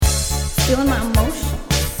Feeling my emotions.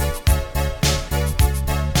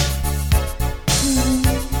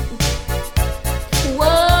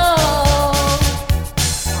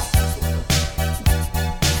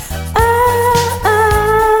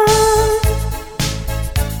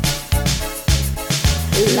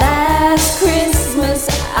 Last Christmas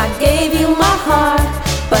I gave you my heart,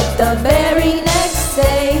 but the very next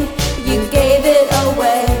day you gave it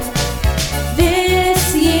away.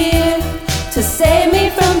 This year, to save me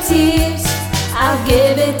from tears, I'll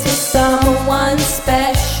give it to someone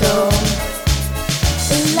special.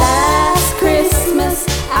 Last Christmas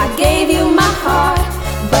I gave you my heart,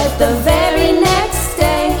 but the very next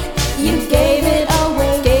day you gave it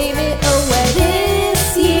away.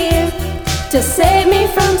 This year, to save me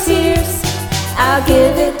from tears, I'll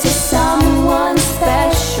give it to someone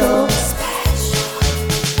special.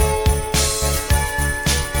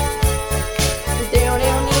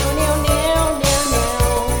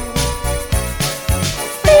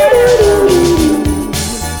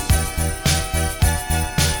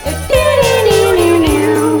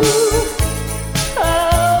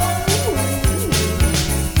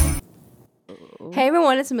 Hey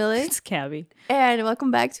everyone, it's Millie. It's Cabby. And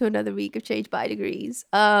welcome back to another week of Change by Degrees.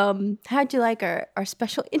 How'd you like our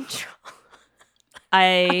special intro?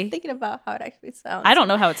 I'm thinking about how it actually sounds. I don't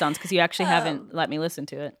know how it sounds because you actually haven't let me listen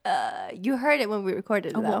to it. You heard it when we recorded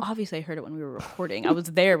it, Oh, well, obviously I heard it when we were recording. I was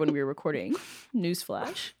there when we were recording.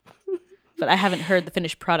 Newsflash. But I haven't heard the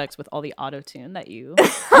finished products with all the auto-tune that you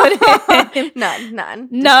put in.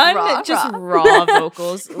 None. Just raw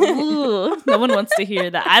vocals. Ooh, no one wants to hear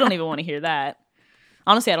that. I don't even want to hear that.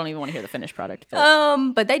 Honestly, I don't even want to hear the finished product.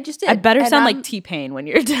 But they just did. I better sound like T-Pain when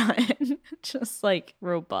you're done. Just like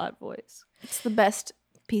robot voice. It's the best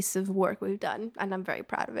piece of work we've done, and I'm very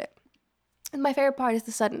proud of it. And my favorite part is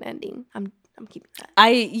the sudden ending. I'm keeping that.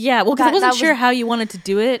 Because I wasn't sure how you wanted to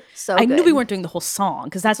do it. So I knew we weren't doing the whole song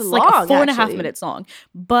because that's like long, a 4.5 actually. minute song.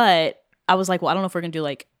 But I was like, well, I don't know if we're gonna do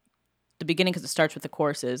like the beginning because it starts with the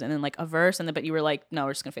choruses and then like a verse, and then but you were like, no,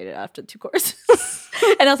 we're just gonna fade it after the 2 choruses.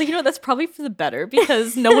 And I was like, you know what, that's probably for the better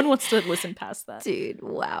because no one wants to listen past that. Dude,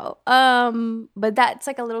 wow. But that's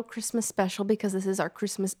like a little Christmas special because this is our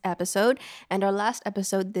Christmas episode and our last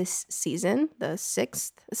episode this season, the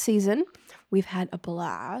 6th season. We've had a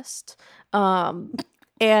blast. And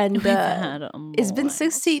it's been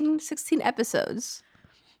 16 episodes.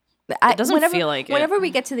 It doesn't feel like it. Whenever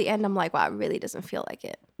we get to the end, I'm like, wow, it really doesn't feel like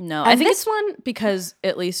it. No, And I think this it's one, because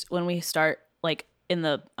at least when we start like in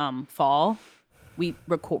the fall,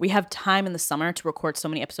 we have time in the summer to record so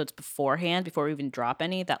many episodes beforehand before we even drop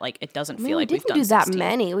any that like it doesn't feel like we've done we didn't do 16. that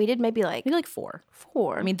many. We did maybe like 4.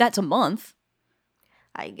 4. I mean, that's a month.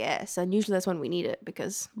 I guess. And usually that's when we need it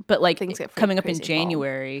because But like things get coming up in crazy in fall.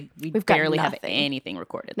 January, We've got barely have nothing. anything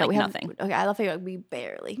recorded. No, like we have nothing. Okay, I love it. Like we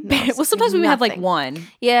barely. No, Well, sometimes we have like nothing. 1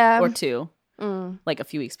 Yeah. or 2, like a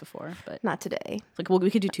few weeks before. But Not today. like, well,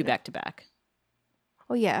 we could do 2 back to back.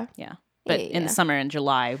 Oh yeah. Yeah. But in the summer and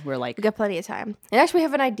July, we're like, We got plenty of time. And actually, we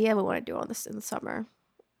have an idea we want to do on this in the summer.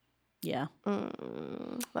 yeah,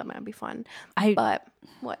 That might be fun. I. But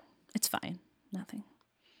what? It's fine. Nothing.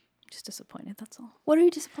 Just disappointed. That's all. What are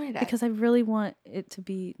you disappointed at? Because I really want it to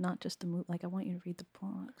be not just a movie. Like I want you to read the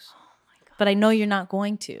books. Oh my god! But I know you're not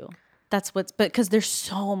going to. That's what's. But because they're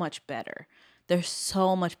so much better. They're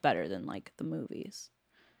so much better than like the movies.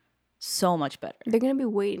 So much better. They're gonna be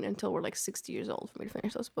waiting until we're like 60 years old for me to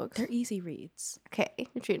finish those books. They're easy reads. Okay,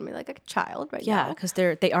 you're treating me like a child right Yeah, now. because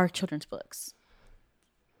they are children's books.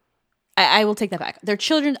 I will take that back. They're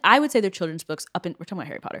children. I would say they're children's books we're talking about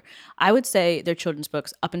Harry Potter. I would say they're children's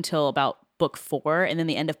books up until about book 4, and then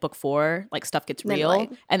the end of book 4, like stuff gets Then, real,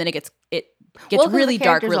 like- and then it gets Well, 'cause really the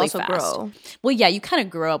dark characters really also fast. grow. Well, yeah, you kind of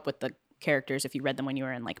grow up with the characters if you read them when you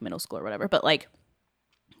were in like middle school or whatever.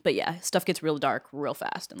 But yeah, stuff gets real dark real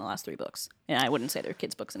fast in the last 3 books, and I wouldn't say they're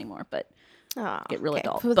kids' books anymore, but. Oh, Get real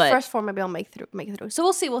adult, For the but- first 4, maybe I'll make it through. So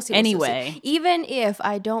we'll see. Anyway. Even if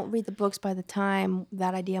I don't read the books by the time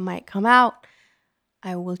that idea might come out,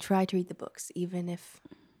 I will try to read the books, even if.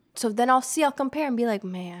 So then I'll compare and be like,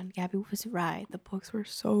 man, Gabby was right. The books were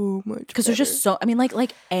so much Because there's just so, I mean,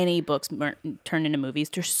 like any books turned into movies,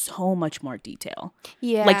 there's so much more detail.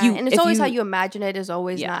 yeah, like and it's if always you- how you imagine it is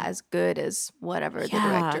always Yeah. not as good as whatever the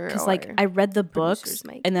Yeah, director. because like or I read the books producers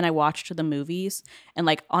make. and then I watched the movies, and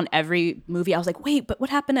like on every movie I was like, wait, but what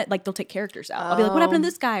happened? Like they'll take characters out. I'll be like, what happened to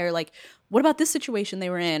this guy? Or like, what about this situation they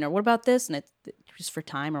were in? Or what about this? And it's just for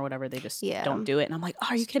time or whatever, they just Yeah. don't do it. And I'm like, oh,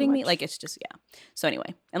 are you too kidding me? much. Like it's just So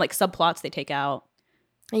anyway, and like subplots they take out.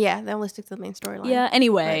 Yeah, they only stick to the main storyline. Yeah.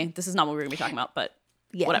 Anyway, Right. this is not what we're gonna be talking about, but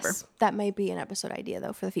Yes, whatever. That may be an episode idea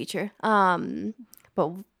though for the future.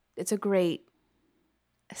 But it's a great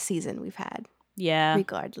season we've had. Yeah.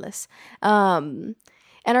 Regardless. And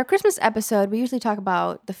our Christmas episode, we usually talk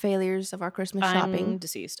about the failures of our Christmas shopping. I'm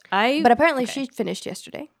deceased. But apparently she finished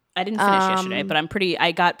yesterday. I didn't finish yesterday, but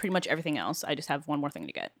I got pretty much everything else. I just have one more thing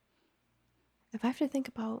to get. If I have to think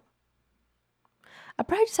about, I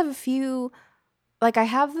probably just have a few, like I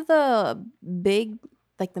have the big,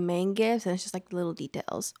 like the main gifts, and it's just like little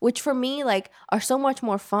details, which for me like are so much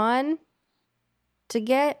more fun to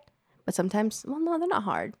get, but sometimes, well, no, they're not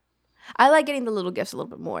hard. I like getting the little gifts a little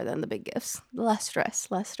bit more than the big gifts. Less stress.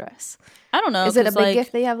 I don't know. Is it a big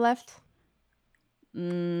gift that you have left?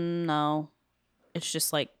 No. It's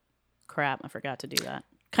just like, crap, I forgot to do that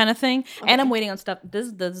kind of thing. Okay. And I'm waiting on stuff. This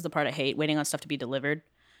is the part I hate, waiting on stuff to be delivered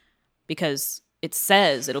because it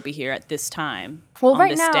says it'll be here at this time. Well,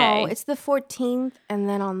 right now, it's the 14th, and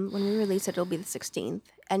then when we release it, it'll be the 16th.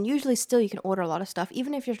 And usually still you can order a lot of stuff,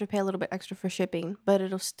 even if you have to pay a little bit extra for shipping, but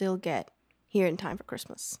it'll still get here in time for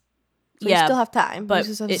Christmas. So you still have time, but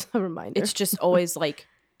it's just a reminder. It's just always like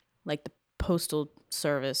the postal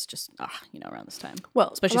service, just around this time.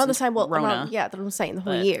 Well, especially around this time. Well, Rona, that's what I'm saying. The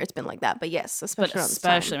whole year it's been like that. But yes,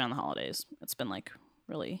 especially around the holidays, it's been like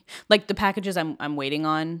really like the packages I'm waiting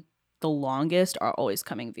on the longest are always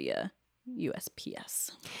coming via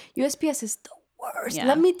USPS. USPS is the worst. Yeah.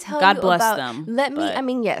 Let me tell God you bless about.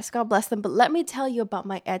 them. Yes, God bless them. But let me tell you about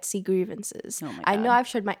my Etsy grievances. Oh my God. I know I've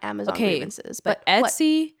shared my Amazon grievances, but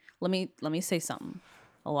Etsy. Let me say something.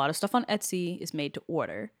 A lot of stuff on Etsy is made to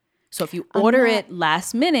order. So if you order it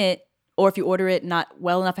last minute, or if you order it not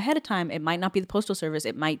well enough ahead of time, it might not be the postal service.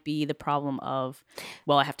 It might be the problem of,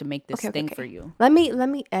 well, I have to make this thing for you. Let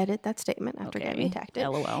me edit that statement after getting attacked.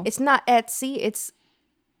 LOL. It's not Etsy. It's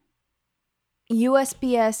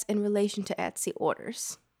USPS in relation to Etsy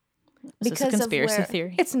orders. Is this a conspiracy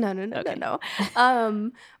theory? It's no.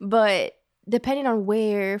 But depending on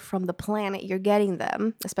where from the planet you're getting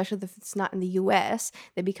them, especially if it's not in the US,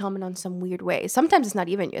 they be coming on some weird way. Sometimes it's not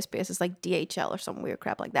even USPS, it's like DHL or some weird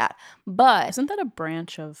crap like that. But isn't that a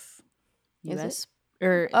branch of US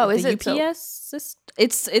or is it UPS?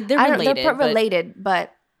 They're related. They're related,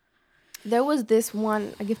 but there was this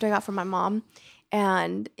a gift I got from my mom,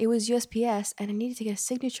 and it was USPS, and I needed to get a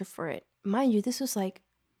signature for it. Mind you, this was like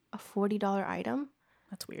a $40 item.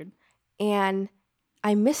 That's weird. And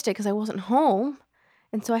I missed it because I wasn't home,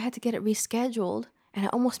 and so I had to get it rescheduled, and I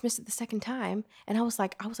almost missed it the second time. And I was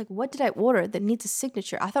like, what did I order that needs a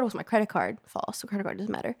signature? I thought it was my credit card. False. So credit card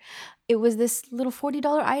doesn't matter. It was this little $40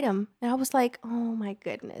 item, and I was like, oh my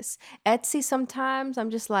goodness. Etsy. Sometimes I'm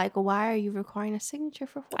just like, why are you requiring a signature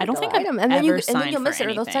for $40 I don't think item? and then you'll miss it,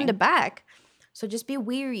 or they'll send it back. So just be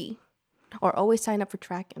weary, or always sign up for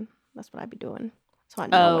tracking. That's what I'd be doing. So I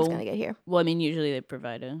know what's gonna get here. Well, I mean, usually they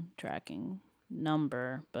provide a tracking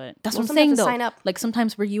number, but that's what I'm saying though. Sign up. Like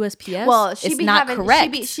sometimes we're USPS. Well, it's not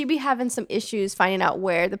correct. She be having some issues finding out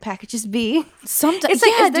where the packages be. Sometimes,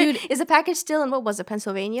 dude. Is the package still in, what was it,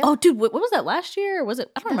 Pennsylvania? Oh, dude, what was that last year? Or was it?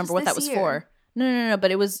 I don't remember what that was for. No.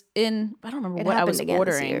 But it was in. I don't remember what I was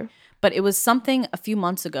ordering. But it was something a few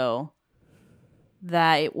months ago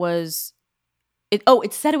that it was.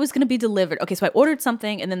 It said it was going to be delivered. Okay, so I ordered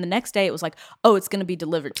something, and then the next day it was like, oh, it's going to be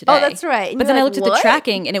delivered today. Oh, that's right. And but then I looked at the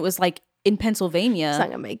tracking, and it was like in Pennsylvania. It's not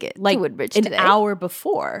going to make it like to Woodbridge an today. hour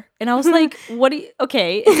before. And I was like, what do you,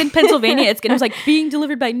 okay, it's in Pennsylvania. It was like being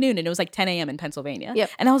delivered by noon, and it was like 10 a.m. in Pennsylvania. Yep.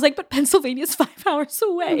 And I was like, but Pennsylvania's 5 hours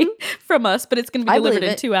away from us, but it's going to be delivered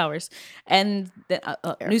in 2 hours. And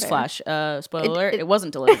newsflash, spoiler alert, it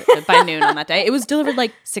wasn't delivered by noon on that day. It was delivered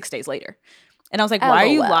like 6 days later. And I was like, why are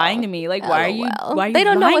you lying to me? Like, why are you they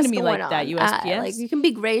don't lying know to me like on. that, USPS? Like, you can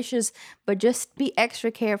be gracious, but just be extra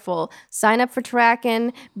careful. Sign up for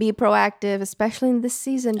tracking. Be proactive, especially in this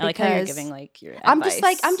season. I like how you're giving like your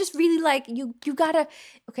advice. I'm just really like, you gotta,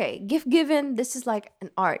 okay, gift giving, this is like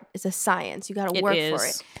an art. It's a science. You gotta work for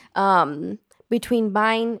it. Between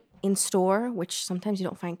buying in store, which sometimes you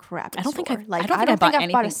don't find crap in store. I don't think I've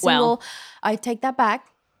bought a single, I take that back.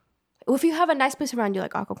 If you have a nice place around you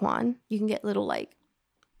like Occoquan, you can get little like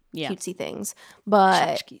cutesy things.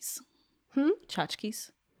 But tchotchkes. Tchotchkes.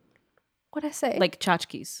 What'd I say? Like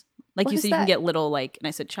tchotchkes. Like what you said, you can get little like, and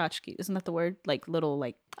I said tchotchkes. Isn't that the word? Like little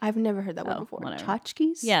like. I've never heard that word before.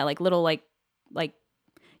 Tchotchkes? Yeah, like little like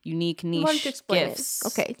unique niche gifts.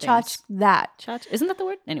 Okay, Isn't that the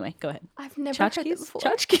word? Anyway, go ahead. I've never heard that before.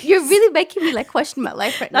 Tchotchkes. You're really making me like question my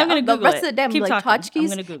life right now. I'm gonna Google the rest of the day, I'm like tchotchkes. I'm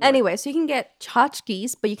gonna Google anyway, so you can get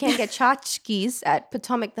tchotchkes, but you can't get tchotchkes at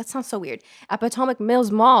Potomac. That sounds so weird. At Potomac Mills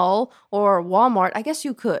Mall or Walmart, I guess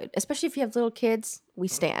you could, especially if you have little kids. We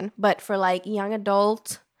stand, but for like young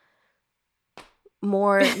adult,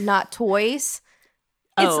 more not toys.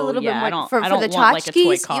 It's a little bit more I don't for the want like a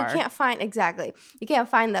toy tchotchkes. car. You can't find You can't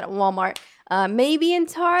find that at Walmart. Maybe in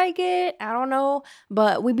Target. I don't know,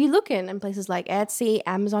 but we'd be looking in places like Etsy.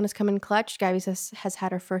 Amazon is coming clutch. Gabby has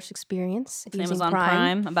had her first experience using Amazon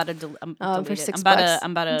Prime. I'm about to delete for it. $6.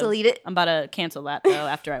 I'm about to delete it. I'm about to cancel that though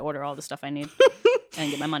after I order all the stuff I need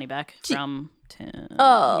and get my money back from Tim.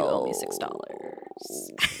 Oh. You owe me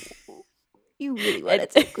 $6. You really want to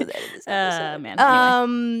take with that in this episode. Man.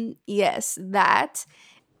 Anyway. Yes, that.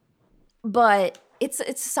 But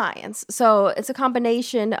it's science. So it's a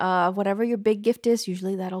combination of whatever your big gift is.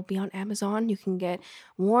 Usually that'll be on Amazon. You can get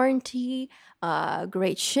warranty,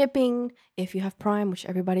 great shipping if you have Prime, which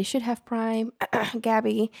everybody should have Prime.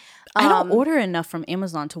 Gabby. I don't order enough from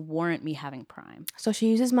Amazon to warrant me having Prime. So she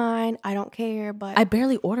uses mine. I don't care, but I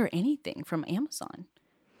barely order anything from Amazon.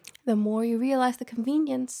 The more you realize the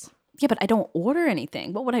convenience. Yeah, but I don't order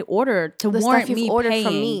anything. What would I order to The warrant stuff you've me ordered paying?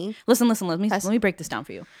 from me. Listen. Let me break this down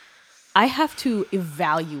for you. I have to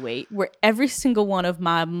evaluate where every single one of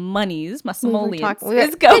my monies, my simoleons,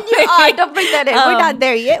 is going. Don't bring that in. We're not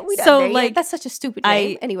there yet. We're not there yet. That's such a stupid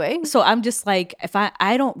name. Anyway. So I'm just like, if I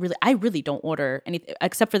really don't order anything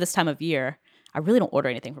except for this time of year. I really don't order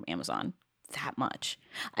anything from Amazon that much.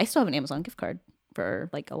 I still have an Amazon gift card for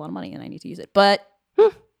like a lot of money and I need to use it. But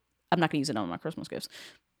I'm not gonna use it on my Christmas gifts.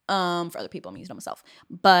 For other people, I'm using it myself.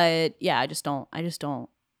 But yeah, I just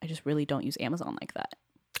really don't use Amazon like that.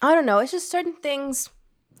 I don't know. It's just certain things.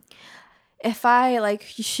 If I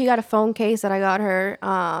she got a phone case that I got her.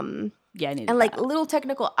 Yeah, I need and like little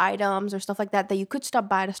technical items or stuff like that you could stop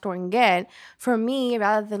by at a store and get. For me,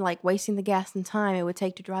 rather than like wasting the gas and time it would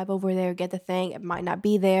take to drive over there, get the thing, it might not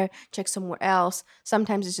be there, check somewhere else.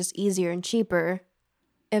 Sometimes it's just easier and cheaper.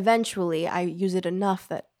 Eventually, I use it enough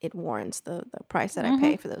that it warrants the price that I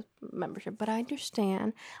pay for the membership. But I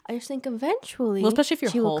understand. I just think eventually, well, especially if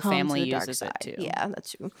your whole come to family the dark uses side. it too. Yeah,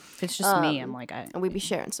 that's true. If it's just me, I'm like, and we'd be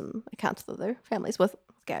sharing some accounts with other families with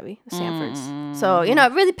Gabby, the Sanfords. So it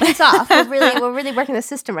really pays off. We're really working the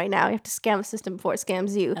system right now. You have to scam the system before it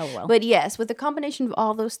scams you. Oh, well. But yes, with the combination of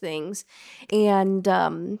all those things, and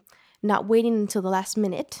not waiting until the last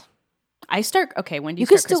minute. When do you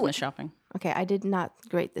start Christmas shopping? Okay, I did not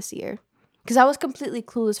great this year. Because I was completely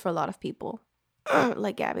clueless for a lot of people,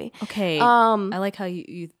 like Gabby. Okay. I like how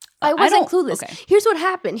you I wasn't clueless. Okay. Here's what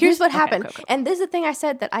happened. Okay. And this is the thing I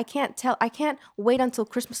said that I can't wait until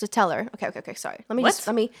Christmas to tell her. Okay. Sorry.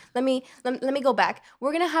 Let me go back.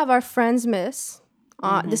 We're gonna have our Friendsmas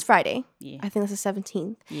this Friday. Yeah. I think that's the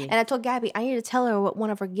 17th. Yeah. And I told Gabby I need to tell her what one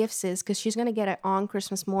of her gifts is because she's gonna get it on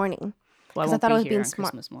Christmas morning. Because I thought I was being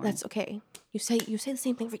smart. That's okay. You say the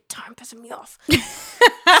same thing every time, pissing me off.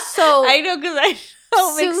 So I know because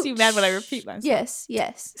it makes you mad when I repeat myself.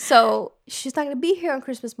 Yes. So she's not gonna be here on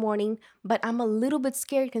Christmas morning, but I'm a little bit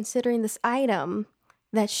scared considering this item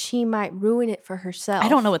that she might ruin it for herself. I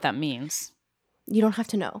don't know what that means. You don't have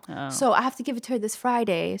to know. Oh. So I have to give it to her this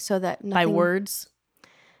Friday so that by words.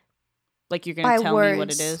 Like you're gonna tell me what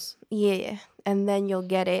it is. Yeah, and then you'll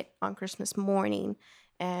get it on Christmas morning.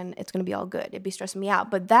 And it's going to be all good. It'd be stressing me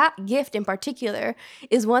out. But that gift in particular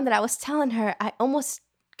is one that I was telling her.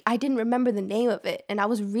 I didn't remember the name of it. And I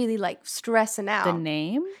was really like stressing out. The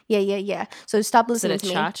name? Yeah. So stop listening to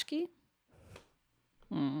me. Is it a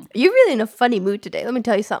tchotchke? You're really in a funny mood today. Let me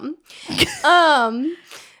tell you something.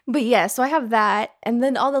 But yeah, so I have that. And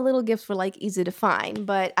then all the little gifts were like easy to find.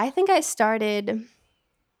 But I think I started...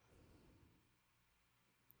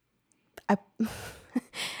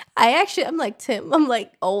 I'm like Tim. I'm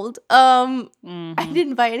like old. I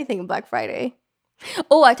didn't buy anything on Black Friday.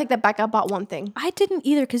 Oh, I take that back. I bought one thing. I didn't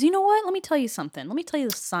either because you know what? Let me tell you something. Let me tell you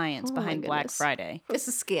the science behind Black Friday. It's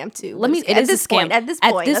a scam too. It is a scam. At this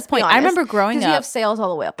point, I remember growing up. Because you have sales all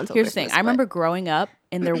the way up until Here's Christmas, the thing. I remember growing up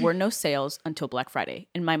and there were no sales until Black Friday.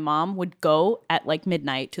 And my mom would go at like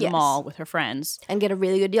midnight to the mall with her friends. And get a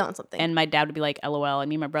really good deal on something. And my dad would be like, LOL. And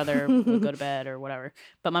me and my brother would go to bed or whatever.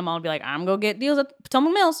 But my mom would be like, I'm going to get deals at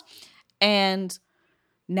Potomac Mills. And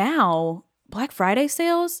now Black Friday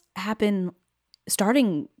sales happen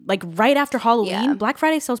starting like right after Halloween. Yeah. Black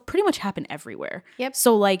Friday sales pretty much happen everywhere. Yep.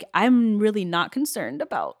 So like I'm really not concerned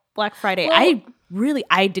about Black Friday. Well,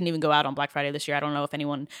 I didn't even go out on Black Friday this year. I don't know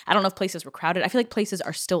if places were crowded. I feel like places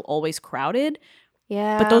are still always crowded.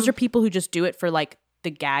 Yeah. But those are people who just do it for like the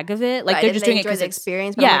gag of it. Like they're just doing it because the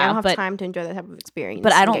experience. But I don't have time to enjoy that type of experience.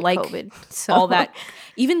 But I don't like COVID, all that.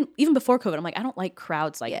 Even before COVID, I'm like, I don't like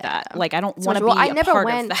crowds like that. Like I don't want to be a part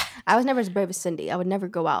of that. I was never as brave as Cindy. I would never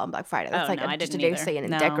go out on Black Friday. That's just a day to stay in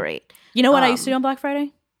and decorate. You know what I used to do on Black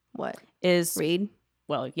Friday? What? Is read?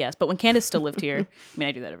 Well, yes, but when Candace still lived here, I mean,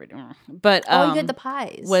 I do that every day. But you get the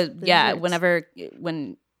pies. Whenever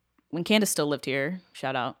when Candace still lived here,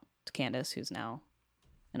 shout out to Candace, who's now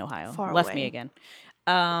in Ohio, left me again.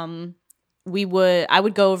 I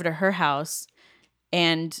would go over to her house,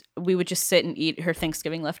 and we would just sit and eat her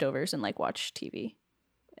Thanksgiving leftovers and like watch TV.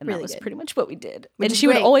 And really that was pretty much what we did. And she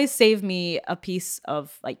would always save me a piece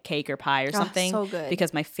of like cake or pie or something. So good.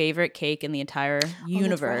 Because my favorite cake in the entire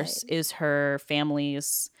universe is her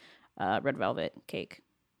family's red velvet cake.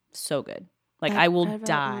 So good. Like I will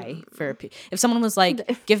die for if someone was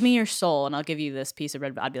like, give me your soul and I'll give you this piece of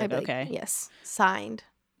red velvet. I'd be like, okay. Yes. Signed.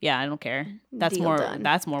 Yeah, I don't care. That's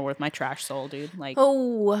more worth my trash soul, dude. Like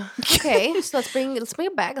okay. So let's bring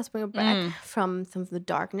it back. Let's bring it back from some of the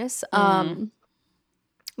darkness.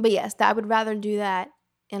 But yes, I would rather do that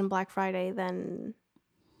in Black Friday than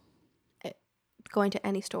going to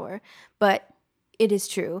any store. But it is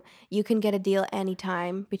true. You can get a deal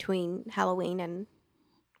anytime between Halloween and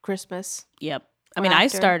Christmas. Yep. I mean, I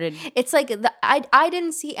started. It's like I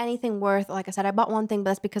didn't see anything worth. Like I said, I bought one thing,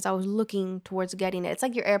 but that's because I was looking towards getting it. It's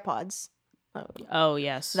like your AirPods. Oh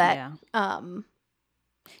yes. That yeah.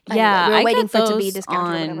 Yeah, we were waiting for it to be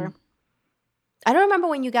discounted or whatever. I don't remember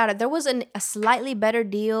when you got it. There was a slightly better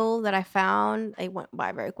deal that I found. It went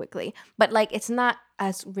by very quickly. But, like, it's not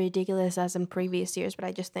as ridiculous as in previous years. But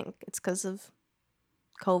I just think it's because of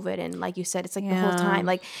COVID. And like you said, it's like the whole time.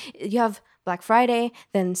 Like, you have Black Friday,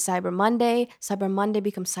 then Cyber Monday. Cyber Monday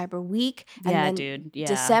becomes Cyber Week. And then dude. Yeah.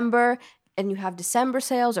 December. And you have December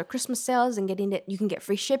sales or Christmas sales, and you can get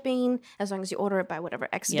free shipping as long as you order it by whatever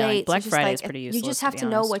X date. Like Black Friday is pretty useless. You just have to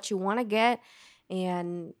know what you want to get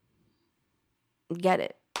and get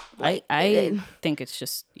it. Like, I think it's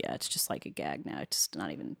just like a gag now. It's just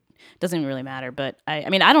not even, doesn't even really matter. But I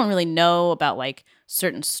mean, I don't really know about like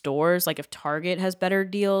certain stores, like if Target has better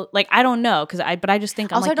deal. Like I don't know but I just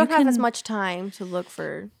think I don't have as much time to look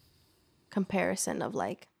for comparison of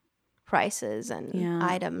like prices and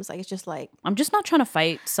items. Like it's just like I'm just not trying to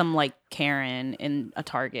fight some like Karen in a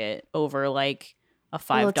Target over like a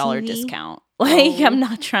 $5 discount. Like I'm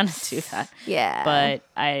not trying to do that. Yeah. But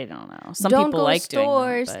I don't know. Some people like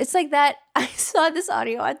doing that. It's like that. I saw this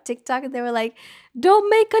audio on TikTok and they were like, don't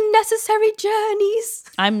make unnecessary journeys.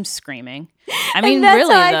 I'm screaming. I mean, really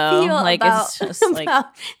though. Like it's just like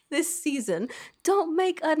this season. Don't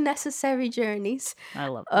make unnecessary journeys. I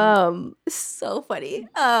love that. So funny.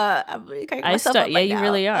 I'm really cracking myself up right now. You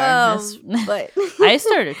really are. But I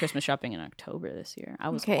started Christmas shopping in October this year. I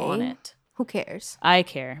was on it. Who cares? I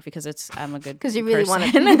care because I'm a good because you really want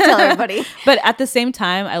to tell everybody. But at the same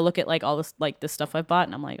time, I look at like all this like this stuff I bought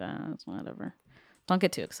and I'm like, it's whatever. Don't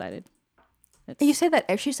get too excited. You say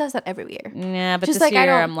that she says that every year. Yeah, but she's this like, year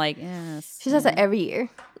I'm like, yes. She says that every year.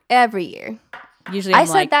 Every year. Usually I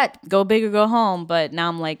said that go big or go home, but now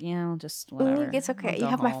I'm like, just whatever. It's okay. You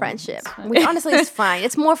have my friendship. Honestly, it's fine.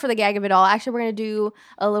 It's more for the gag of it all. Actually, we're gonna do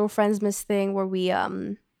a little Friendsmas thing where we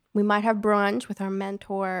might have brunch with our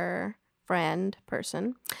mentor friend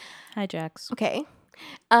person. Hi, Jax. Okay.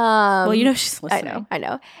 Well, she's listening. I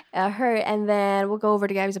know. Her, and then we'll go over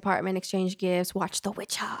to Gabby's apartment, exchange gifts, watch The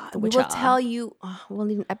Witcher. We will tell you. We'll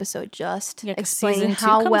need an episode just explaining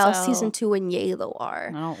how well season 2 and Yellow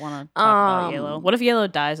are. I don't want to talk about Yellow. What if Yellow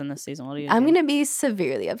dies in this season? What do you? I'm gonna be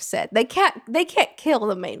severely upset. They can't kill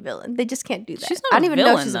the main villain. They just can't do that. She's not I don't even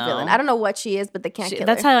know she's a villain. I don't know what she is, but they can't kill her.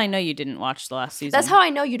 That's how I know you didn't watch the last season. That's how I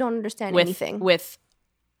know you don't understand anything. With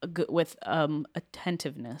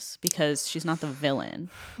attentiveness because she's not the villain.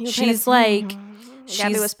 She's like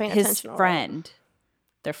she's his friend.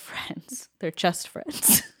 They're friends. They're just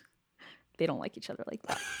friends. They don't like each other like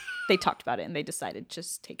that. They talked about it and they decided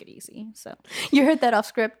just take it easy. So you heard that off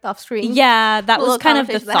screen. Yeah, that was kind of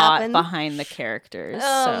the thought behind the characters.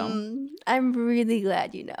 So I'm really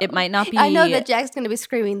glad you know. It might not be. I know that Jack's going to be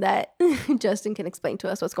screaming that Justin can explain to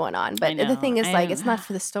us what's going on, but the thing is, it's not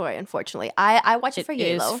for the story. Unfortunately, I watch it for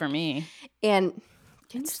Yellow. It is for me, and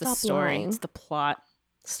it's the story. Lying. It's the plot.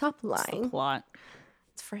 Stop lying. It's the plot.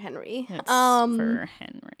 It's for Henry. It's for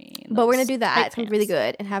Henry. But we're gonna do that. It's gonna be really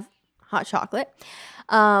good and have hot chocolate.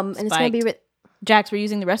 And it's gonna be Jax, we're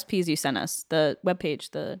using the recipes you sent us, the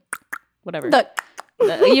webpage, the whatever.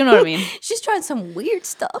 You know what I mean. She's trying some weird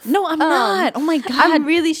stuff. No, I'm not. Oh my god, I'm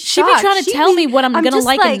really shocked. She be trying to tell me what I'm gonna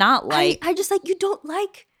like and not like. I just like you don't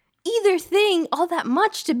like either thing all that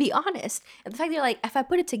much, to be honest. And the fact that you're like, if I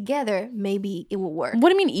put it together, maybe it will work. What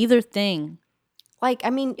do you mean either thing? Like, I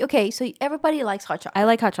mean, okay, so everybody likes hot chocolate. I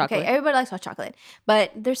like hot chocolate. Okay, everybody likes hot chocolate.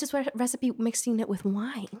 But there's this recipe mixing it with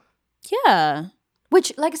wine. Yeah.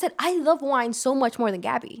 Which, like I said, I love wine so much more than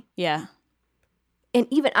Gabby. Yeah. And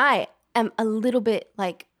even I am a little bit,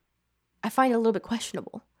 like, I find it a little bit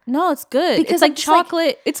questionable. No, it's good. Because it's like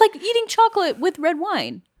chocolate. It's like eating chocolate with red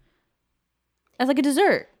wine. As like a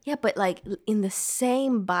dessert. Yeah, but like in the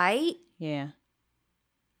same bite. Yeah.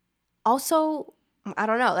 Also, I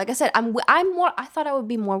don't know. Like I said, I'm more. I thought I would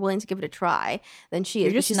be more willing to give it a try than she is.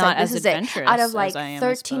 You're But just she's not like, this as is it. adventurous Out of like as I am, I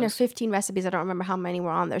 13 or suppose. 15 recipes, I don't remember how many were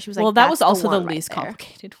on there. She was like, Well, that was "That's also the one right least there."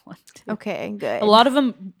 complicated one. Too. Okay, good. A lot of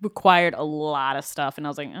them required a lot of stuff, and I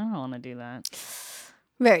was like, I don't want to do that.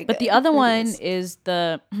 Very good. But the other Very one nice. is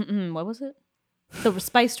the what was it? The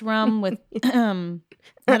spiced rum with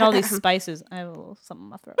had all these spices. I have a little something in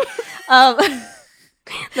my throat.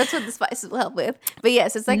 That's what the spices will help with. But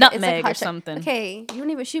yes, it's like Nutmeg it's like or hot shot. something. Okay, you don't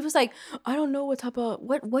even. She was like, I don't know what type of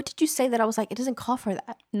what did you say that I was like? It doesn't call for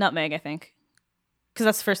that. Nutmeg, I think, because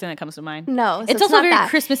that's the first thing that comes to mind. No, so it's also a not very that.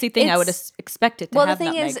 Christmassy thing. I would It's- expect it to Well, the have thing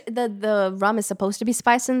nutmeg. is, the rum is supposed to be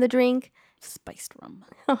spiced in the drink. Spiced rum.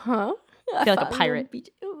 Uh huh. I feel like a pirate.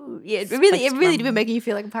 Yeah, it really Spiced did rum. make you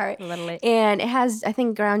feel like a pirate. A little bit. And it has, I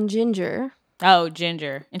think, ground ginger. Oh,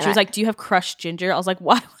 ginger. And she was like, "Do you have crushed ginger?" I was like,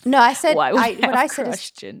 "Why? No, I said Why would what I said is,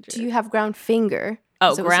 crushed ginger?" do you have ground finger?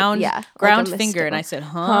 Oh, So it was- ground, yeah, like ground a finger, and I mystical.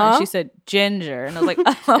 said, "Huh?" Huh? And she said, "Ginger," and I was like,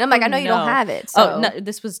 "Oh, And I'm like, I know you don't no." have it. So Oh no,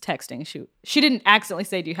 this was texting. She didn't accidentally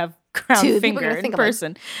say, "Do you have ground Dude, people are finger?" gonna in think I'm like-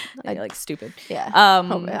 person. And you're like stupid. yeah.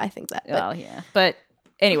 Um, I think that. But, Well, yeah, but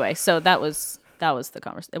anyway, so that was the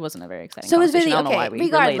conversation. It wasn't a very exciting. so it was conversation. really I don't know why okay. we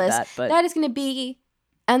relayed Regardless, that, but that is going to be.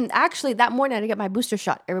 And actually, that morning I had to get my booster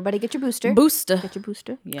shot. Everybody, get your booster. booster. Get your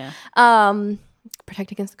booster. Yeah,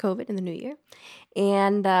 Protect against the COVID in the new year.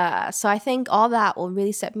 And so I think all that will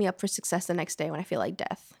really set me up for success the next day when I feel like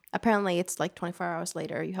death. Apparently, it's like 24 hours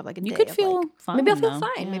later. You have like a you day could of, feel like, fine. maybe I'll feel though.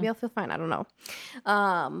 fine. Yeah. Maybe I'll feel fine. I don't know.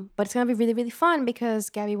 But it's gonna be really, really fun because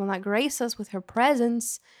Gabby will not grace us with her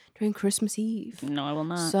presence during Christmas Eve. No, I will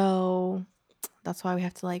not. So that's why we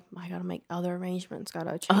have to I gotta make other arrangements.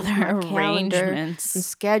 Gotta change Other my calendar arrangements. and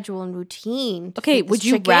schedule and routine. to Okay, fit this would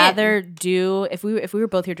you chick in. rather do if we were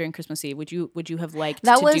both here during Christmas Eve? Would you have liked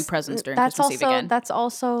to do presents during that's Christmas also, Eve again? That's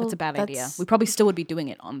also That's a bad idea. We probably still would be doing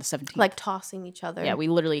it on the 17th. like tossing each other. yeah, we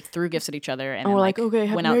literally threw gifts at each other and then we're like like,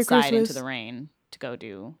 okay, went Merry outside into Christmas. the rain to go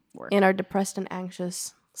do work. in our depressed and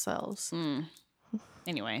anxious selves.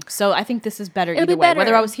 Anyway, so I think this is better It'll either be way. Whether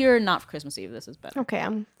better. I was here or not for Christmas Eve, this is better. Okay,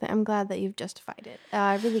 I'm glad that you've justified it.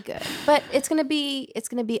 Really good. But it's gonna be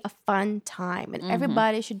a fun time, and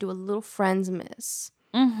everybody should do a little Friendsmas.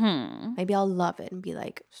 Mm-hmm. Maybe I'll love it and be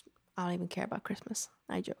like, I don't even care about Christmas.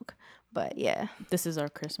 I joke, but yeah. This is our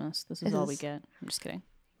Christmas. This is It all we is. get. I'm just kidding.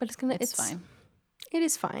 But It's fine. It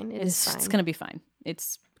is fine. It's fine. It's gonna be fine.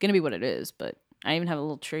 It's gonna be what it is. But I even have a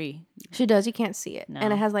little tree. She does. You can't see it, and No.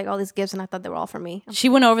 it has like all these gifts, and I thought they were all for me. She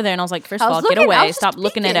went over there and I was like, first I of was all, get looking- I away. was Stop just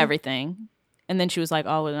looking at peeking. everything. And then she was like,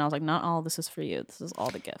 oh, and I was like, not all this is for you. This is all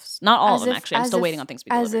the gifts. Not all of them, actually. I'm still waiting on things to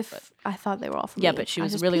be As delivered. if I thought they were all for yeah, me. but she I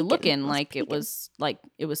was just really peeking. looking I was like peeking.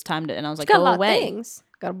 it was time to, and I was like, Got a go lot away. of things.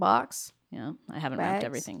 Got a box. Yeah, I haven't wrapped Bags.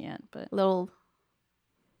 everything yet, but Little.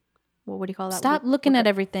 What do you call that? stop looking at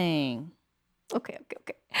everything. Okay.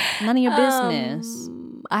 None of your business.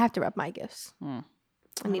 I have to wrap my gifts.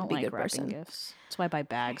 I need to don't be a like good wrapping person. gifts. That's why I buy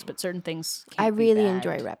bags, but certain things I can't be really bagged.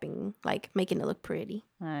 enjoy wrapping, like making it look pretty.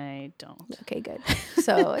 I don't. Okay, good.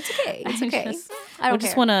 So it's okay. It's okay. I don't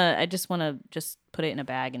care. I just wanna put it in a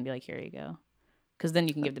bag and be like, here you go. Because then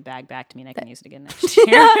you can give the bag back to me and I can use it again next year.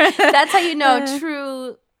 That's how you know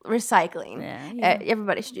true recycling. Yeah.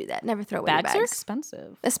 Everybody should do that. Never throw away Bags your are bags.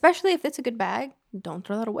 Especially Especially if it's a good bag, don't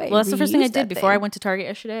throw that away. Well, that's the first thing I Reuse did that before I thing. went to Target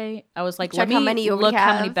yesterday. I was like, Check let me how many you already look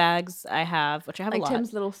how many have. bags I have, which I have Like a lot.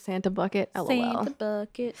 Tim's little Santa bucket. LOL. Santa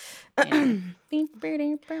bucket. Yeah.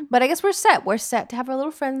 But I guess we're set. We're set to have our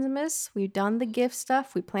little Friendsmas. We've done the gift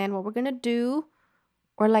stuff. We planned what we're gonna do.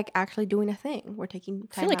 We're like actually doing a thing. We're taking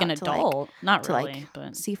I feel time like an out adult. Not to really, like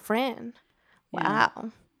but see Fran. Yeah.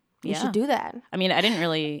 Wow. You Yeah. should do that. I mean, I didn't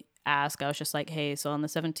really ask. I was just like, hey, so on the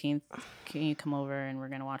 17th, can you come over and we're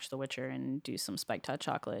going to watch The Witcher and do some spiked hot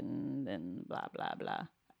chocolate and then blah, blah, blah.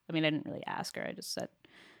 I mean, I didn't really ask her. I just said,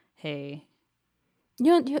 hey,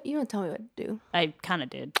 You don't tell me what to do. I kind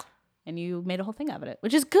of did. And you made a whole thing out of it,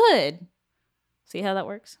 which is good. See how that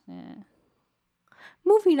works? Yeah.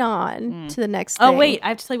 Moving on to the next thing. Oh, wait. I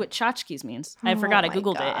have to tell you what tchotchkes means. I forgot. I my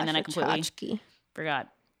Googled it and then I gosh, a completely tchotchke. forgot.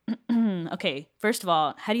 Okay. First of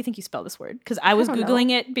all, how do you think you spell this word? Because I was don't know. Googling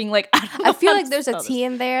it being like, I don't know I feel how like to there's a spell T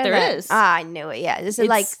in there. There that- is. I knew it. Yeah. Is it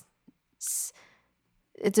like? It's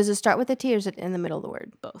Does it start with a T or is it in the middle of the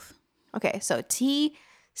word? both. Okay, so T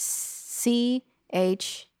C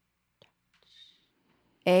H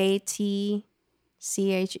A T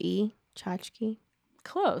C H E tchotchke.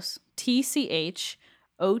 Close. TCHOT.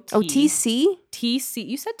 Oh, T C. TC.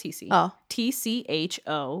 You said TC. Oh.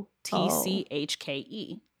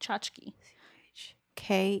 TCHOTCHKE. Tchotchke.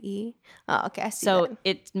 K E. Oh, okay. I see So that.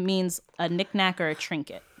 it means a knickknack or a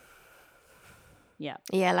trinket. Yeah.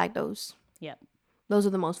 Yeah, I like those. Yeah. Those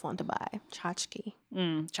are the most fun to buy. Tchotchke.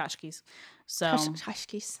 Tchotchkes. So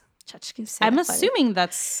Tchotchkes. tchotchkes. I'm assuming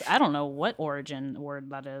that's, I don't know what origin word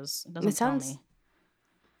that is. It doesn't tell me.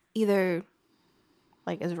 Either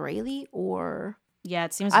like Israeli or... Yeah,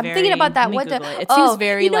 it seems I'm thinking about that. What the... It seems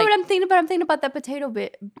very, you know what I'm thinking about? I'm thinking about that potato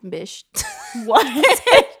bish. What?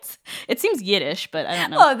 It seems Yiddish, but I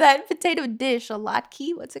don't know. Oh, that potato dish, a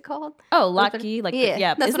latke. What's it called? Oh, latke. Like,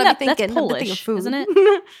 yeah. That's what I'm thinking. That's Polish, isn't it?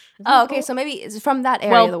 Oh, okay. So maybe it's from that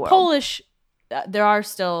area of the world. Polish, there are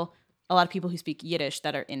still a lot of people who speak Yiddish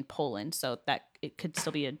that are in Poland, so that it could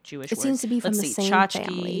still be a Jewish word. It seems to be from the same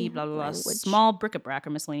family. Blah, blah, blah. Small bric-a-brac or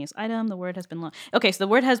miscellaneous item. The word has been long. Okay, so the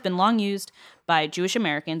word has been long used by Jewish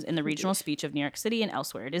Americans in the regional speech of New York City and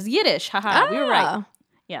elsewhere. It is Yiddish. Haha, we were right.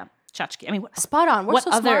 Yeah. Tchotchke. I mean, spot on. We're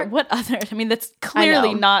so smart. What other? I mean, that's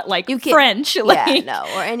clearly not like French. Yeah, no,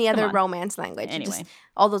 or any other Romance language. Anyway, just,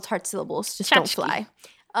 all those hard syllables just don't fly.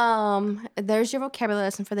 There's your vocabulary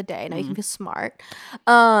lesson for the day. Now you can feel smart.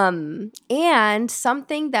 And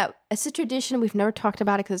something that it's a tradition we've never talked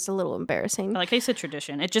about it because it's a little embarrassing. I like how you said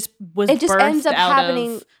tradition. It just was. It just ends up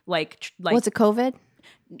happening. Of, like was it COVID?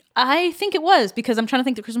 I think it was because I'm trying to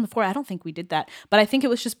think the Christmas before. I don't think we did that, but I think it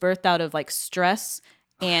was just birthed out of like stress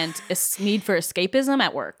and a need for escapism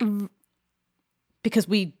at work. Because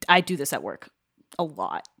I do this at work a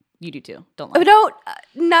lot. You do too. Don't lie. Don't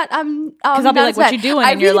not because I'll be like, "What you doing?"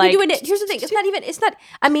 And you're like, doing it. Here's the thing. It's not.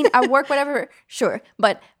 I mean, I work whatever. Sure,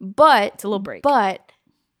 but it's a little break. But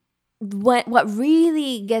what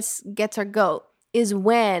really gets our goat is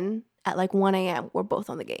when at like 1 a.m. we're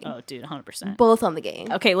both on the game. Oh, dude, 100%. Both on the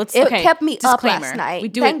game. Okay, It kept me up last night. We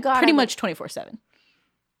do it pretty much 24/7,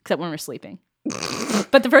 except when we're sleeping.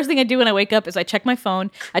 But the first thing I do when I wake up is I check my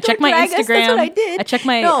phone, I check my Instagram, that's what I did. I check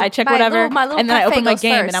whatever, little and then I open my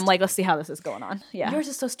game first. and I'm like, let's see how this is going on. Yeah, yours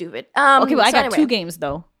is so stupid. Okay, but I got 2 games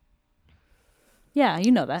though. Yeah,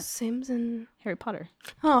 you know that. Sims and Harry Potter.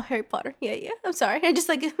 Oh, Harry Potter. Yeah. I'm sorry. I just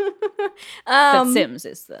like. But Sims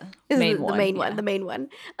is the main one. The main one.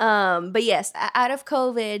 But yes, out of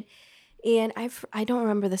COVID, and I don't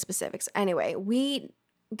remember the specifics. Anyway, we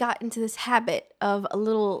got into this habit of a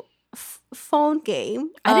little phone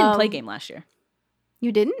game. I didn't play game last year.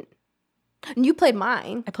 You didn't? You played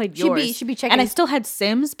mine. I played yours. Should be checking. And I still had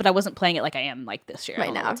Sims, but I wasn't playing it like I am like this year.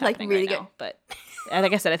 Right now. Like really good. But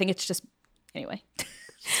like I said, I think it's just anyway.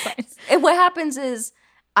 It's fine. And what happens is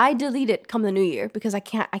I delete it come the new year because I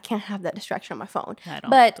can't have that distraction on my phone.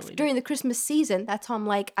 But during the Christmas season, that's how I'm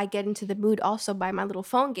like I get into the mood also by my little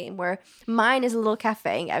phone game where mine is a little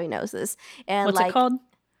cafe and Gabby knows this. And what's it called?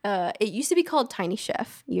 It used to be called Tiny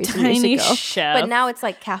Chef years ago. Chef. But now it's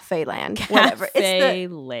like Cafe Land. Whatever. Cafe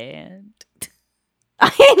Land.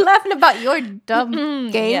 I ain't laughing about your dumb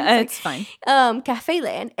game. Yeah, it's fine. Cafe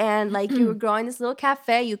Land. And like you were growing this little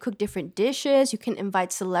cafe. You cook different dishes. You can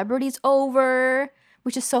invite celebrities over,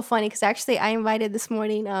 which is so funny because actually I invited this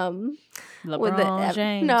morning LeBron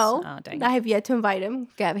James. No, oh, dang I have yet to invite him.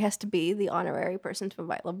 Gabby has to be the honorary person to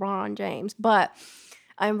invite LeBron James. But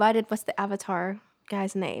I invited, what's the Avatar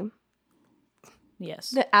guy's name? Yes.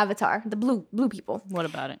 The Avatar, the blue people. What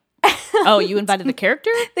about it? Oh, you invited the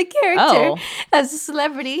character? The character as a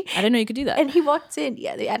celebrity. I didn't know you could do that. And he walked in.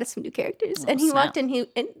 Yeah, they added some new characters. And he walked in.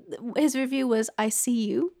 And his review was, "I see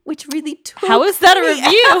you," which really took How is that a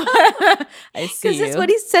review? I see you. Because that's what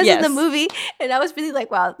he says in the movie. And I was really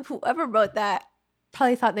like, wow, whoever wrote that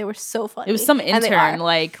probably thought they were so funny. It was some intern.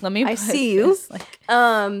 Like, let me. I see you.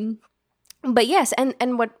 But yes,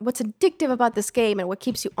 and what's addictive about this game and what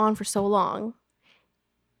keeps you on for so long?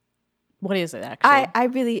 What is it actually? I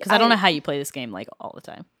really because I don't know how you play this game like all the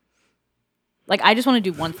time. Like I just want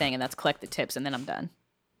to do one thing and that's collect the tips and then I'm done.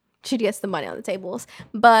 She gets the money on the tables,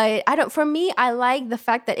 but I don't. For me, I like the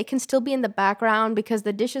fact that it can still be in the background because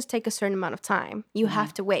the dishes take a certain amount of time. You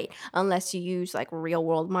have to wait unless you use like real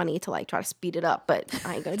world money to like try to speed it up. But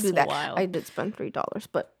I ain't gonna do that. Wild. I did spend $3,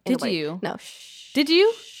 but did you? No. Did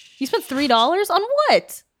you? You spent $3 on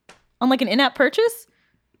what? On like an in-app purchase?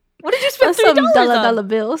 What did you spend $3 on? Dollar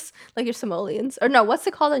bills, like your Somalians. Or no, what's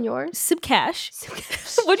it called on yours? Sibcash.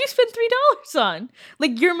 What did you spend $3 on?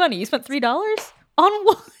 Like your money. You spent $3 on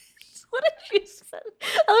what? What did you spend?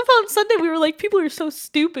 I love how on Sunday we were like, people are so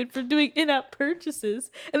stupid for doing in-app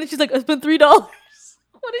purchases. And then she's like, I spent $3. What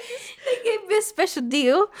did you spend? They gave me a special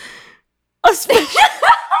deal. A special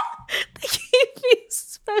They gave me a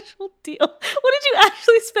special deal. What did you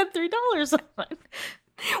actually spend $3 on?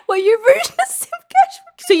 Well, your version of Sibcash.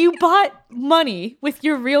 So you bought money with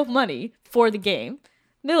your real money for the game.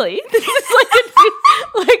 Millie, this is like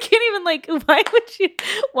I can't even like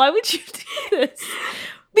why would you do this?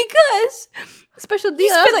 Because special deal.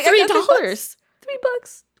 You spent $3.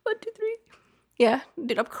 $3. 1, 2, 3. Yeah,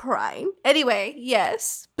 dude, I'm crying. Anyway,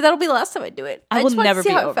 yes, but that'll be the last time I do it. I will just wanted to never see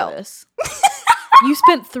be how it over felt. this. You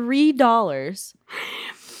spent $3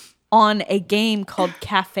 on a game called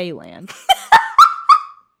Cafe Land.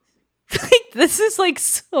 Like, this is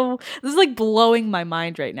like blowing my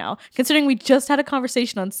mind right now, considering we just had a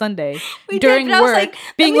conversation on Sunday during but I was work, like,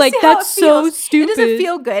 being let me like, see how that's it so feels. stupid. It doesn't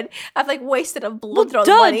feel good. I've like wasted a blood-thrown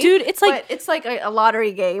duh, money, dude, it's like- but it's like a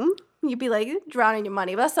lottery game. You'd be like drowning your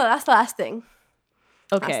money, but that's the last thing.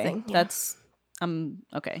 Okay, thing, yeah. that's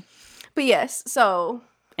okay. But yes, so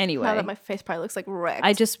Anyway, now that my face probably looks like wrecked.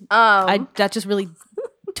 that just really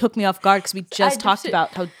took me off guard because we just talked just- about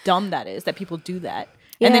how dumb that is that people do that,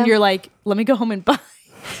 and then Yeah. you're like, let me go home and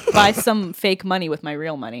buy some fake money with my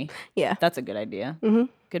real money. Yeah. That's a good idea.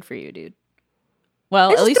 Mm-hmm. Good for you, dude.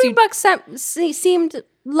 Well, It's at just least $3 seemed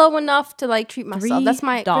low enough to like treat myself. That's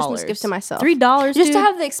my Christmas gift to myself. $3, just dude? to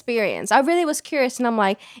have the experience. I really was curious, and I'm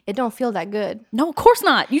like, it don't feel that good. No, of course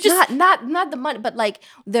not. You just Not the money, but like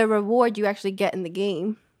the reward you actually get in the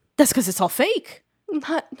game. that's because it's all fake.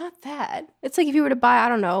 Not that. It's like if you were to buy, I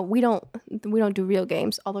don't know. We don't do real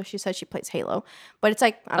games. Although she said she plays Halo, but it's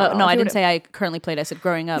like I don't know. No, If I you were didn't to- say I currently played. I said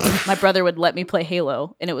growing up, my brother would let me play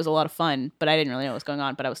Halo, and it was a lot of fun. But I didn't really know what was going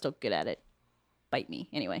on. But I was still good at it. Bite me.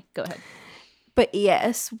 Anyway, go ahead. But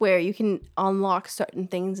yes, where you can unlock certain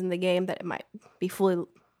things in the game that it might be fully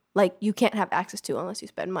like you can't have access to unless you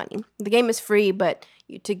spend money. The game is free, but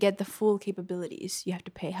to get the full capabilities, you have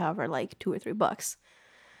to pay however like $2 or $3.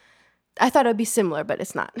 I thought it would be similar, but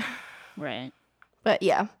it's not. Right. But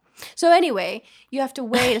yeah. So anyway, you have to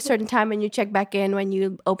wait a certain time and you check back in when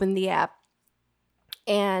you open the app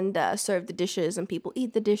and serve the dishes, and people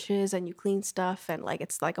eat the dishes and you clean stuff, and like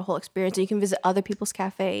it's like a whole experience. And you can visit other people's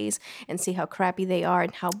cafes and see how crappy they are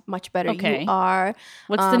and how much better Okay. you are.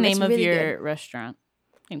 What's the It's name of really your good. restaurant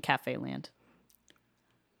in Cafe Land?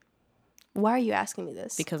 Why are you asking me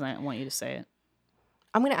this? Because I want you to say it.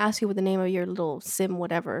 I'm gonna ask you what the name of your little sim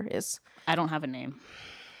whatever is. I don't have a name.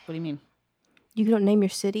 What do you mean? You don't name your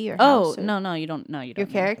city or Oh, house or no, you don't. No, you don't. your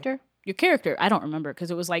know. character. Your character. I don't remember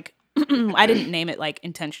because it was like I didn't name it like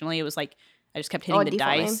intentionally. It was like I just kept hitting the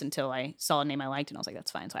default dice name? until I saw a name I liked, and I was like,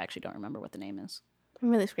 that's fine. So I actually don't remember what the name is. I'm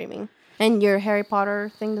really screaming. And your Harry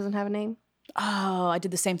Potter thing doesn't have a name. Oh, I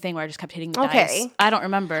did the same thing where I just kept hitting the Okay. dice. I don't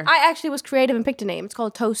remember. I actually was creative and picked a name. It's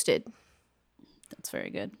called Toasted. That's very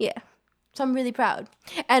good. Yeah. So I'm really proud.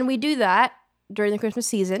 And we do that during the Christmas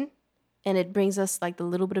season. And it brings us like the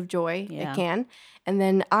little bit of joy Yeah. it can. And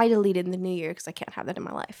then I delete it in the new year because I can't have that in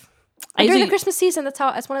my life. I And during the usually- Christmas season,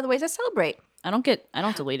 that's one of the ways I celebrate. I don't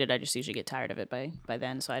delete it. I just usually get tired of it by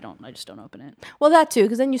then, so I just don't open it. Well, that too,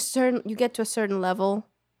 because then you get to a certain level.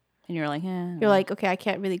 And you're like, You're like, okay, I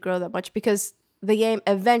can't really grow that much because the game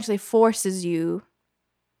eventually forces you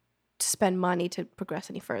to spend money to progress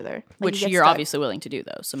any further. Like, you which get you're stuck. obviously willing to do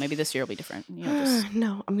though. So maybe this year will be different. You know, just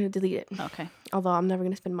No, I'm going to delete it. okay. Although I'm never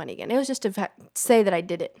going to spend money again. It was just to say that I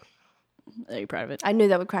did it. Are you proud of it? I knew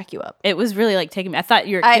that would crack you up. It was really like taking me. I thought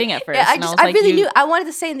you were kidding at first. And I was like, really knew. I wanted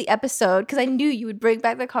to say in the episode because I knew you would bring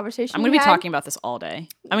back the conversation. I'm gonna be talking about this all day.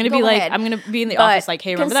 I'm gonna Go be like, ahead. I'm gonna be in the But office like,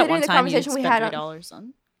 hey, remember that considering one the time you conversation we spent had on- $3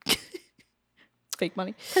 on fake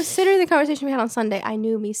money? Considering the conversation we had on Sunday, I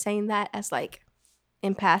knew me saying that as like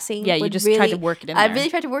in passing. Yeah, you would just really, tried to work it in I there. really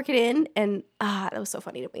tried to work it in, and that was so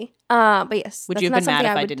funny to me. But yes, Would that's you have not been mad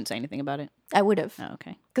something if I would- didn't say anything about it? I would have, Oh,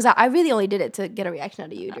 okay. because I really only did it to get a reaction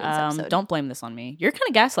out of you during this episode. Don't blame this on me. You're kind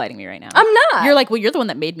of gaslighting me right now. I'm not. You're like, well, you're the one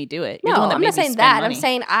that made me do it. You're no, the one that I'm made not me saying spend that. money. I'm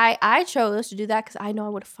saying I chose to do that because I know I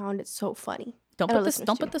would have found it so funny. don't I know put this. listeners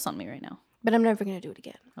Don't do. put this on me right now. But I'm never gonna do it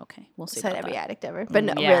again. Okay, we'll see. Said about every that. addict ever, but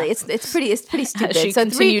no, yeah. really, it's pretty stupid. She so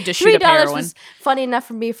continued to shoot up $3 heroin. was funny enough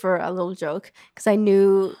for me for a little joke because I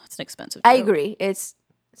knew. It's an expensive. I joke. agree. It's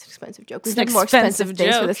an expensive joke. We've It's an done more expensive expensive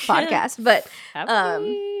things for this joke. podcast, but Have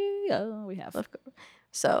we? Oh, we have.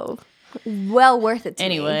 so well worth it. To me.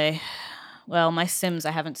 Anyway, well, my Sims,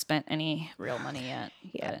 I haven't spent any real money yet.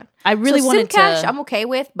 Yeah. but I really so wanted Simcash, to. I'm okay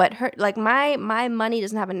with, but like my money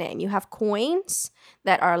doesn't have a name. You have coins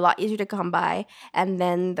that are a lot easier to come by, and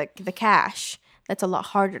then the cash that's a lot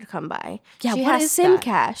harder to come by. Yeah, she what has is that?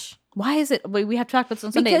 Simcash. Why is it? We have talked about this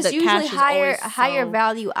on Sunday. Because that usually cash is always higher so-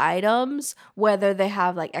 value items, whether they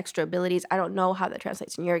have like extra abilities, I don't know how that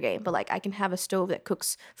translates in your game, but like I can have a stove that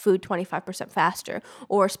cooks food 25% faster,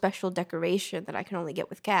 or a special decoration that I can only get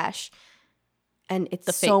with cash, and it's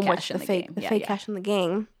The fake so cash much in the the game. fake Yeah, fake yeah. cash in the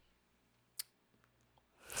game.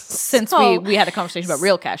 Since we had a conversation about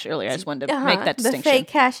real cash earlier, I just wanted to make that distinction. The fake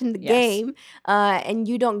cash in the game, and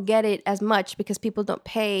you don't get it as much because people don't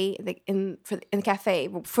pay in the cafe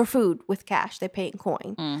for food with cash. They pay in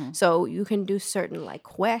coin. Mm-hmm. So you can do certain like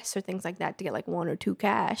quests or things like that to get like 1 or 2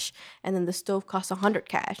 cash, and then the stove costs 100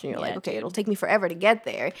 cash, and you're like, okay, it'll take me forever to get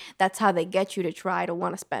there. That's how they get you to try to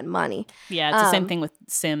want to spend money. Yeah, it's the same thing with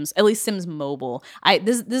Sims. At least Sims Mobile.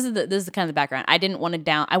 This is the kind of the background. I didn't want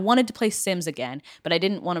to I wanted to play Sims again, but I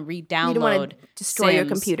didn't want to re-download. You didn't want to destroy your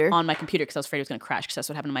computer on my computer because I was afraid it was going to crash. Because that's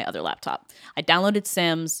what happened to my other laptop. I downloaded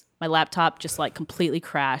Sims. My laptop just like completely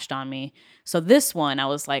crashed on me. So this one, I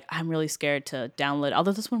was like, I'm really scared to download.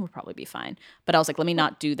 Although this one would probably be fine. But I was like, let me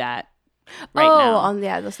not do that right now. On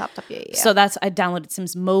this laptop, yeah. So I downloaded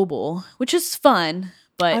Sims Mobile, which is fun,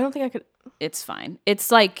 but I don't think I could. It's fine.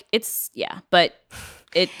 It's like but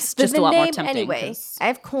it's just a lot more tempting. Anyway, I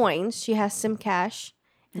have coins. She has Sim Cash.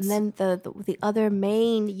 And then the other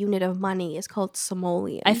main unit of money is called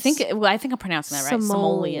simoleons. I think I'm pronouncing that right.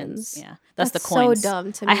 Simoleons. Yeah, that's the coins. So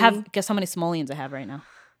dumb to me. Guess how many simoleons I have right now,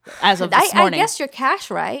 as of this morning. I guess your cash,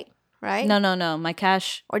 right? No. My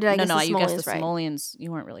cash. Or did I guess the you guessed the right? simoleons.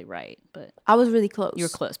 You weren't really right, but I was really close. You were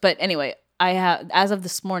close, but anyway, I have as of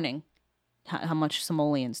this morning. How much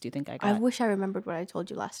simoleons do you think I got? I wish I remembered what I told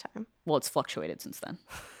you last time. Well, it's fluctuated since then.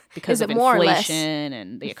 Because of inflation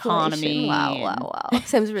and the economy. Wow.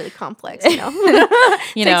 Seems really complex, you know.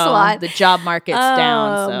 Takes a lot. The job market's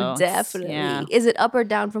down. So definitely. Yeah. Is it up or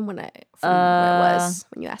down from where it was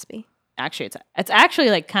when you asked me? Actually, it's actually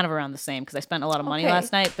like kind of around the same because I spent a lot of money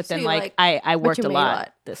last night, but then I worked a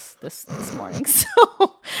lot this morning. So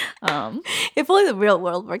if only the real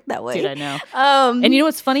world worked that way. Dude, I know. And you know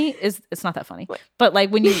what's funny is it's not that funny, but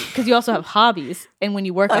like because you also have hobbies, and when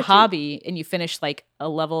you work a hobby and you finish like a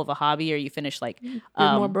level of a hobby, or you finish like you're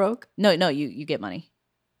more broke. No, you get money,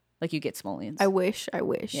 like you get simoleons. I wish.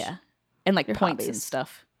 Yeah, and like your points hobbies. And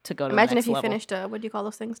stuff to go to. Imagine the next if you level. finished what do you call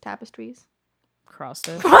those things? Tapestries. Cross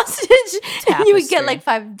stitch, and you would get like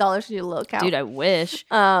 $5 for your little account. Dude, I wish.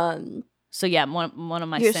 So yeah, one of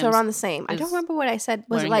my you're Sims so around the same. I don't remember what I said.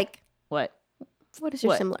 Was it like what? What is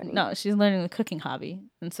your sim learning? No, she's learning the cooking hobby,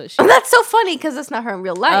 and so that's so funny because that's not her in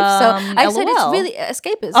real life. So I said it's really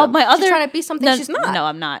escapism. Oh, my other she's trying to be something she's not. No,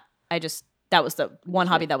 I'm not. That was the one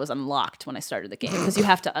hobby that was unlocked when I started the game because you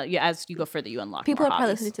have to as you go further, you unlock. People more are probably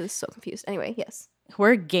hobbies. listening to this so confused. Anyway, yes.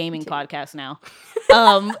 We're a gaming podcast now.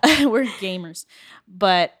 We're gamers.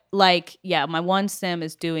 But like, yeah, my one sim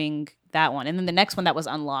is doing that one. And then the next one that was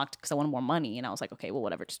unlocked because I wanted more money. And I was like, okay, well,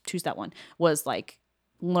 whatever, just choose that one. Was like,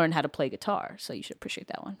 learn how to play guitar. So you should appreciate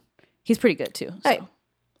that one. He's pretty good too. So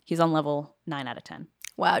he's on level 9 out of 10.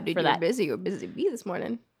 Wow, dude, you were busy. You were busy bee this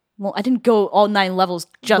morning. Well, I didn't go all 9 levels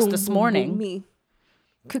just this morning. Me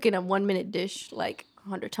cooking a 1-minute dish like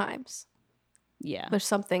 100 times. Yeah. There's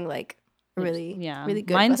something like really good.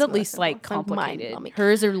 Mine's at least like complicated.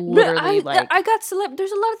 Hers are literally like I got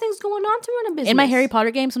there's a lot of things going on to run a business. In my Harry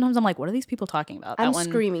Potter game, sometimes I'm like, what are these people talking about? I'm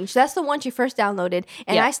screaming. That's the one she first downloaded,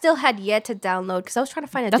 and I still had yet to download because I was trying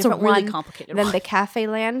to find a different really one complicated than the Cafe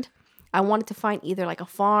Land. I wanted to find either like a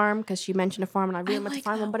farm because she mentioned a farm, and I really wanted to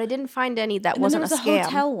find one, but I didn't find any that wasn't a scam. There was a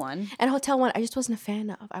hotel one. And a hotel one I just wasn't a fan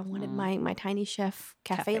of. I wanted my Tiny Chef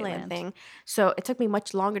Cafe Land thing. So it took me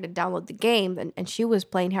much longer to download the game, and she was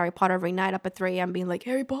playing Harry Potter every night up at 3 a.m. being like,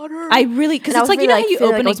 Harry Potter. Because it's like, really, you know how you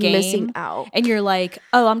open a game missing out. And you're like,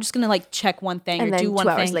 oh, I'm just going to like check one thing and or do one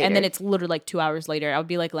thing. Later. And then it's literally like 2 hours later. I would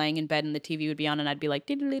be like laying in bed and the TV would be on and I'd be like,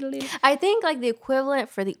 diddle-diddle-diddle. I think like the equivalent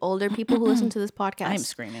for the older people who listen to this podcast. I'm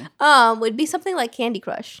screaming. Would be something like Candy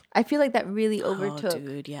Crush. I feel like that really overtook. Oh,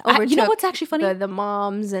 dude, yeah. Overtook you know what's actually funny? The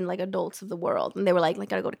moms and like adults of the world, and they were like, I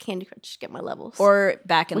gotta go to Candy Crush to get my levels. Or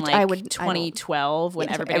back in like 2012, when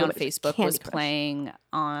everybody on Facebook was playing.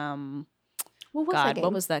 What was that game?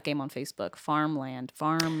 What was that game on Facebook? Farmland,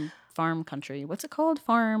 Farm Country. What's it called?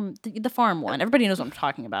 The farm one. Everybody knows what I'm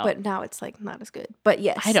talking about. But now it's like not as good. But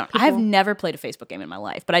yes, I've never played a Facebook game in my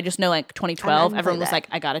life, but I just know like 2012, everyone was like,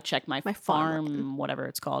 I gotta check my farm, whatever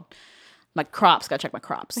it's called. My crops, gotta check my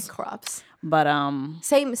crops. But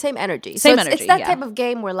same energy. It's that type of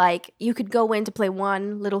game where like you could go in to play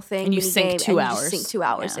one little thing and you sink 2 hours. You sink 2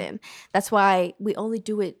 hours in. That's why we only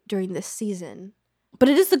do it during this season. But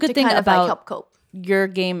it is the good thing kind of about like help cope. Your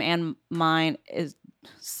game and mine is,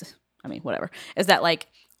 I mean, whatever, is that like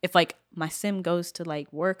if like my sim goes to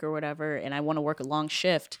like work or whatever and I want to work a long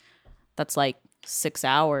shift, that's like 6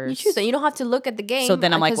 hours. You choose them. You don't have to look at the game. So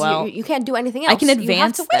then I'm like, well, you can't do anything else. I can You have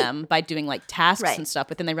advance to wait. them by doing like tasks Right. and stuff,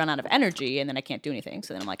 but then they run out of energy and then I can't do anything.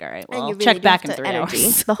 So then I'm like, all right, well, And I'll you really check do back have in to 3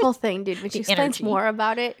 hours. The whole thing, dude. When she explains energy. more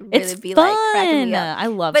about it, It's really be fun. like cracking me up. I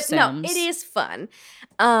love But Sims. no, it is fun.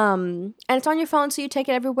 And it's on your phone, so you take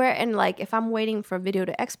it everywhere. And like, if I'm waiting for a video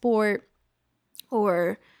to export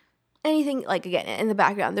or anything, like again in the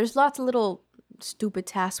background, there's lots of little stupid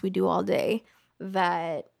tasks we do all day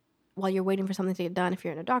that while you're waiting for something to get done, if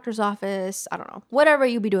you're in a doctor's office, I don't know, whatever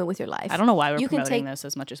you be doing with your life. I don't know why we're You can promoting take- this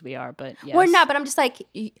as much as we are, but yes. We're not, but I'm just like,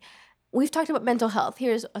 we've talked about mental health.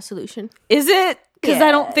 Here's a solution. Is it? Because I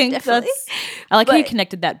Yeah, don't think definitely. that's. I like how you But-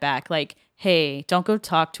 connected that back. Like, hey, don't go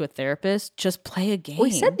talk to a therapist. Just play a game. We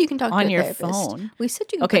said you can talk on to a your therapist. phone. We said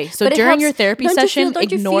you can. Okay, so but it during helps- your therapy don't you session,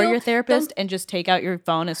 don't you ignore feel- your therapist don't- and just take out your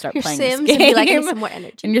phone and start your playing Sims this and game. be like, I need some more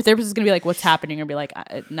energy. And your therapist is gonna be like, "What's happening?" You're gonna be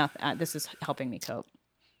like, "Nothing. This is helping me cope."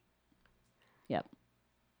 Yep.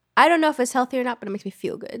 I don't know if it's healthy or not, but it makes me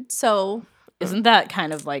feel good. So Isn't that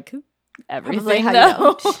kind of like probably everything how though? you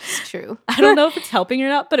know. It's true. I don't know if it's helping or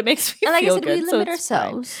not, but it makes me And like feel I said, good. we so limit it's fine.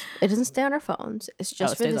 ourselves. It doesn't stay on our phones. It's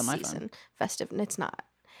just it for stays the on my phone. season, festive, and it's not.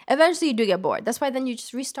 Eventually, you do get bored. That's why then you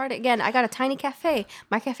just restart it again. I got a tiny cafe.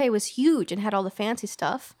 My cafe was huge and had all the fancy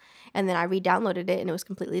stuff, and then I re-downloaded it and it was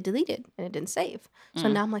completely deleted and it didn't save. So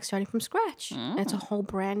now I'm like starting from scratch, and it's a whole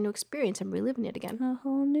brand new experience. I'm reliving it again. A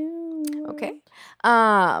whole new. Okay.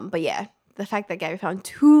 But yeah, the fact that Gabby found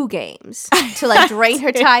 2 games to like drain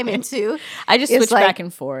her time into I just is switch like- back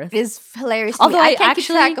and forth. is hilarious. To Although me. I I can't keep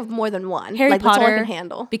track actually- of more than one. Harry like, that's all I Potter can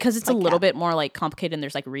handle. because it's a Like little Cap. bit more like complicated and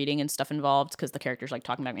there's like reading and stuff involved because the characters like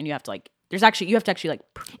talking back and you have to like you have to actually like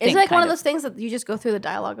It's think, like one kind of those things that you just go through the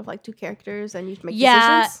dialogue of like 2 characters and you make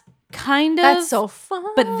Yeah, decisions. kind of. That's so fun.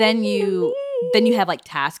 But then you have like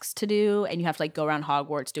tasks to do and you have to like go around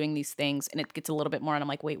Hogwarts doing these things and it gets a little bit more and I'm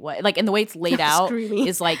like, wait, what? Like, and the way it's laid out Screaming.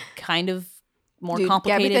 is like kind of more Dude, Gabby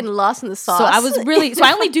complicated. getting lost in the sauce. So I was really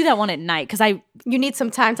I only do that one at night because I You need some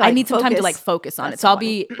time to. Like, need some time to like focus on it. That's So I'll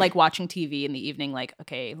funny. be like watching TV in the evening, like,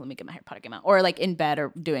 okay, let me get my Harry Potter game out. Or like in bed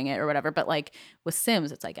or doing it or whatever. But like with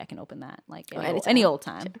Sims, it's like I can open that like any anytime. old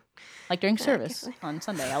time. Like during service on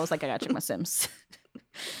Sunday. I was like, I gotta check my Sims.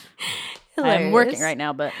 I'm working Hilarious. right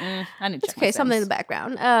now, but I need to It's check my okay, something in Sims. the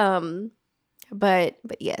background. But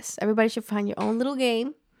yes, everybody should find your own little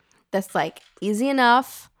game that's like easy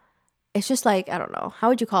enough. It's just like, I don't know, how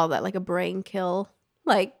would you call that? Like a brain kill?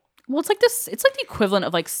 Like, Well, it's like this. It's like the equivalent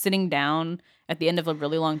of like sitting down at the end of a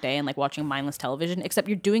really long day and like watching mindless television, except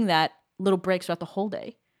you're doing that little breaks throughout the whole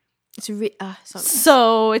day. it's so nice.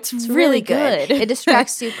 So it's really good. It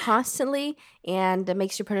distracts you constantly and it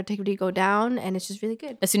makes your productivity go down, and it's just really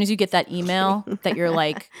good. As soon as you get that email that you're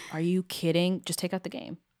like, "Are you kidding?" Just take out the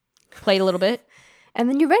game, play it a little bit, And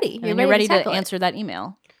then you're ready. and then you're ready to tackle it. answer that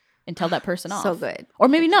email and tell that person off. So good. Or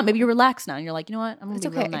maybe not. Maybe you're relaxed now and you're like, you know what? I'm gonna It's be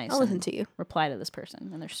okay. real nice. I'll listen and to you. reply to this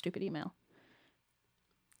person and their stupid email.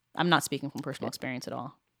 I'm not speaking from personal experience at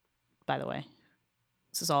all. By the way,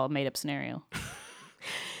 this is all a made up scenario.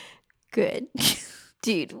 Good.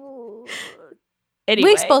 Dude. Anyway,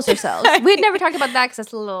 We exposed ourselves. We had never talked about that because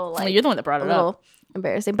that's a little Well, like you're the one that brought a it up. little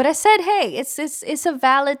embarrassing. But I said, hey, it's a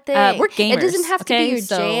valid thing. We're gamers. It doesn't have to okay? be your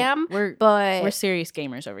So jam. We're But serious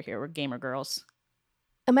gamers over here. We're gamer girls.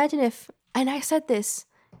 imagine if, and I said this,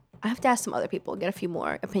 I have to ask some other people, get a few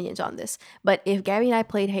more opinions on this. But if Gabby and I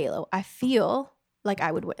played Halo, I feel like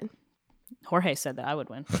I would win. Jorge said that I would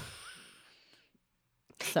win.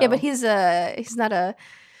 Yeah, but he's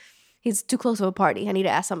too close of a party. I need to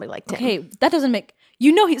ask somebody like Tim. Okay, that doesn't make.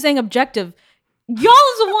 You know, he's saying objective. Y'all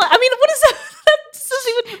is the one. I mean, what is that? This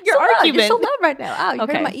isn't even your So loud. argument. You're so loud right now. Ow, you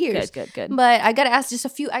Okay, hurt my ears. good. But I gotta ask just a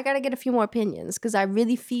few. I gotta get a few more opinions because I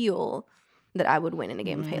really feel that I would win in a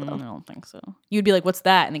game of Halo. I don't think so. You'd be like, "What's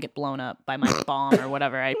that?" and then get blown up by my bomb or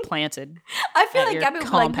whatever I planted. I feel at like your Gabby would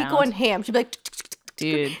like be compound. going ham. She'd be like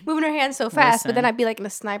Dude, moving her hands so fast, but then Listen. I'd be like in a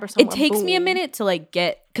sniper somewhere. it takes me a boom. minute to like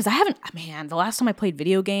get because I haven't. Man, the last time I played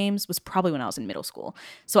video games was probably when I was in middle school.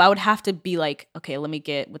 So I would have to be like, okay, let me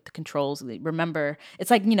get with the controls. Remember, it's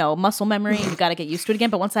like muscle memory. You got to get used to it again.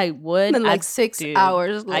 But once I would, And then like I- 6 dude,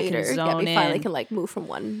 hours I can later, zone Gabby finally in. can like move from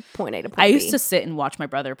one point A to point I B. used to sit and watch my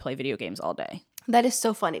brother play video games all day. That is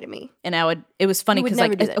so funny to me. And it was funny You would because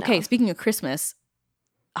never like, do that okay, now. speaking of Christmas,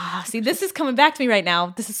 see, this is coming back to me right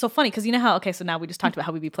now. This is so funny because you know how, okay, so now we just talked about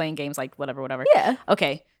how we'd be playing games like whatever. Yeah.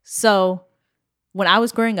 Okay, so when I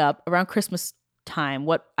was growing up around Christmas time,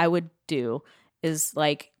 what I would do is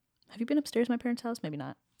like, have you been upstairs at my parents' house? Maybe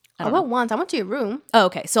not. I How don't know. about once? I went to your room. Oh,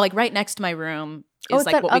 okay. So like right next to my room Oh, is it's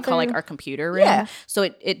like that what we call like other- our computer room. Yeah. So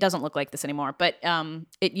it doesn't look like this anymore. But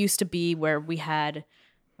it used to be where we had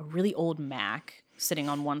a really old Mac. sitting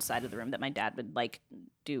on one side of the room that my dad would like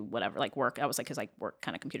do whatever, like work. I was like his like work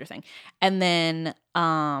kind of computer thing. And then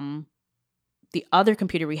the other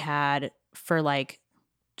computer we had for like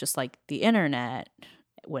just like the internet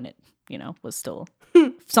when it, you know, was still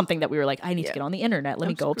something that we were like, I need to get on the internet. Let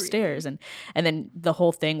me go upstairs. And then the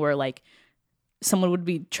whole thing where like someone would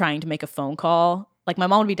be trying to make a phone call. Like my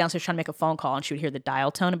mom would be downstairs trying to make a phone call and she would hear the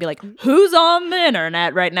dial tone and be like, who's on the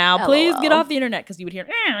internet right now? Please get off the internet. Because you would hear,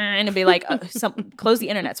 and it'd be like, close the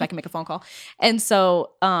internet so I can make a phone call. And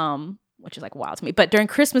so, which is like wild to me. But during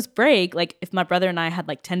Christmas break, like if my brother and I had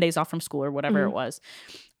like 10 days off from school or whatever it was,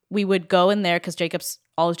 we would go in there because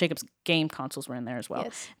all of Jacob's game consoles were in there as well.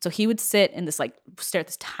 Yes. So he would sit in this like stare at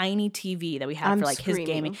this tiny TV that we had for like his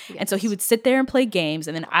gaming. Yes. And so he would sit there and play games,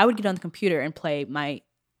 and then I would get on the computer and play my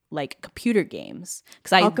like computer games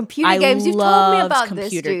because I computer games. You've told me about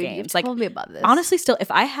computer this, dude. games. You've told me about this. Honestly, still,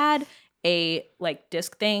 if I had a like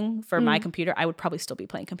disc thing for my computer, I would probably still be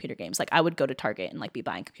playing computer games. Like I would go to Target and like be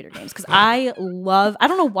buying computer games because I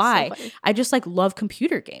don't know why, so I just like love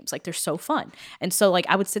computer games. Like they're so fun. And so like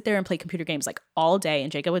I would sit there and play computer games like all day,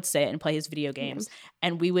 and Jacob would sit and play his video games,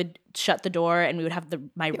 and we would shut the door and we would have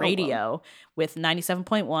my radio with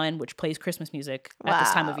 97.1, which plays Christmas music at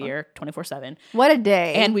this time of year 24/7. What a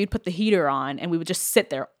day. And we'd put the heater on and we would just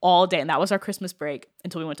sit there all day, and that was our Christmas break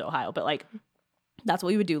until we went to Ohio. But like that's what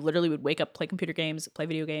we would do. Literally, we'd wake up, play computer games, play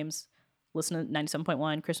video games, listen to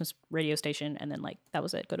 97.1 Christmas radio station, and then like that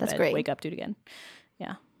was it. Go to bed, wake up, do it again.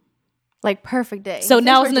 Yeah, like perfect day. So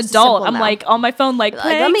now as an adult, I'm like on my phone, like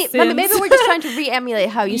maybe we're just trying to re-emulate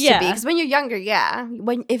how it used to be. Because when you're younger,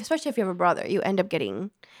 especially if you have a brother, you end up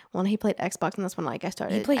getting. Well, he played Xbox, and that's when like I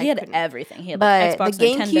started. He had everything. He had like, Xbox, the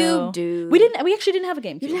GameCube, Nintendo. dude. We actually didn't have a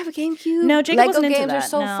GameCube. You didn't have a GameCube? No, Jacob wasn't into that. Lego games are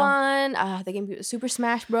so fun. The GameCube, Super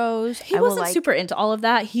Smash Bros. He wasn't super into all of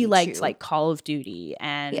that. He liked like Call of Duty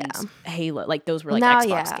and Halo. Like those were like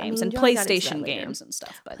Xbox games and PlayStation games and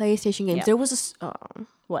stuff. But PlayStation games. There was a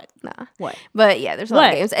what? Nah. What? But yeah, there's a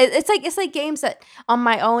lot of games. It's like games that on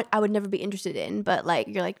my own I would never be interested in. But like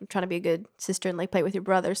you're like trying to be a good sister and like play with your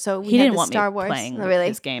brother. So he didn't want Star me Wars. playing really?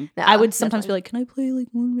 This game. No, I would sometimes be like, "Can I play like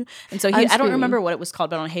one?" And so I don't remember what it was called,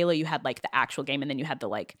 but on Halo you had like the actual game, and then you had the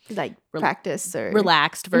like practice or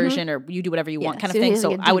relaxed version, or you do whatever you want kind of thing.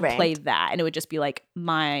 So I would play that, and it would just be like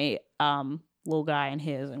my little guy and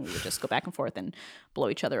his, and we would just go back and forth and blow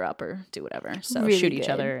each other up or do whatever. So shoot each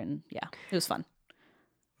other, and it was fun.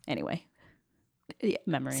 Anyway. Yeah,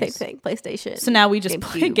 memories. Same thing. PlayStation. So now we just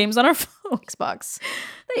play games on our phone. Xbox.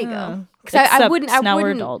 There you go. Because I wouldn't. Now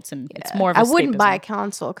we're adults, and it's more of a I wouldn't buy a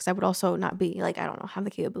console because I would also not be like I don't know have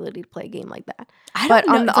the capability to play a game like that. But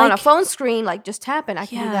on a phone screen, like just tapping, I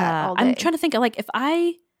can do that all day. I'm trying to think of like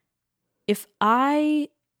if I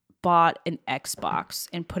bought an Xbox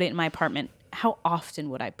and put it in my apartment, how often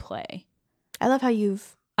would I play? I love how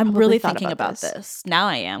you've. I'm really thinking about this. Now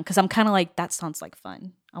I am because I'm kind of like that sounds like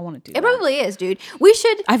fun. I want to do that. It probably is, dude. We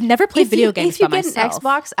should. I've never played video games by myself. If you get an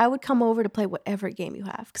Xbox, I would come over to play whatever game you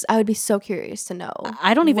have because I would be so curious to know.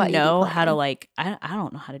 I don't even know how to like. I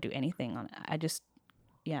don't know how to do anything on it. I just,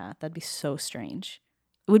 that'd be so strange.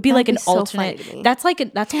 It would be like an alternate. That's almost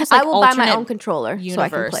like I will buy my own controller universe, so I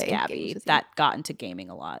can play Gabby, that got into gaming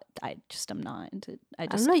a lot. I just am not into. I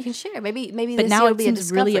don't know. You can share. Maybe. But now it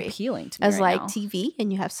seems really appealing to me as like TV,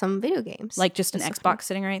 and you have some video games, like just an Xbox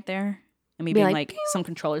sitting right there. And me being like some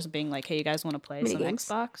controllers being like, hey, you guys want to play some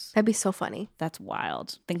Xbox? That'd be so funny. That's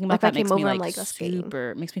wild. Thinking about that makes me like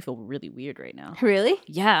super, makes me feel really weird right now. Really?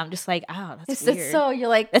 Yeah, I'm just like, that's weird. It's so, you're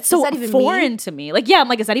like, it's so foreign to me. Like, yeah, I'm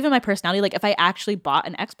like, is that even my personality? Like, if I actually bought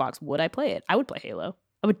an Xbox, would I play it? I would play Halo.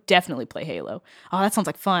 I would definitely play Halo. Oh, that sounds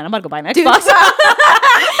like fun. I'm about to go buy an Xbox.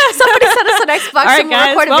 Somebody sent us an Xbox and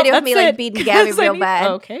record a video of me like beating Gabby real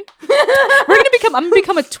bad. Okay. I'm gonna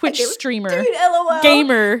become a Twitch streamer. Dude, LOL.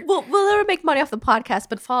 Gamer. We'll never make money off the podcast,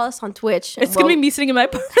 but follow us on Twitch. It's gonna be me sitting in my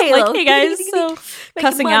apartment like, hey guys, so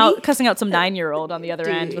cussing out some 9-year-old on the other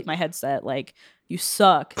end with my headset, like, you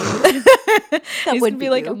suck. That would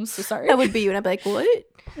be like, I'm so sorry. That would be you, and I'd be like, what?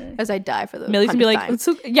 As I die for the Millie's gonna be like,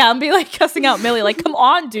 I'm be like cussing out Millie, like, come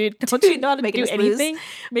on, dude, don't you know how to do anything?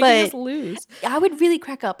 Making us lose. I would really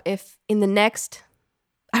crack up if in the next,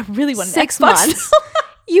 I really want 6 months,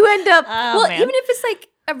 you end up. Even if it's like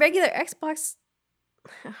a regular Xbox,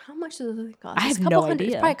 how much does it cost? I have no idea.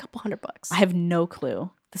 It's probably a couple $100. I have no clue.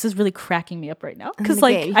 This is really cracking me up right now because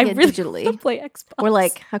like I really digitally want to play Xbox. We're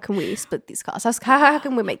like, how can we split these costs? How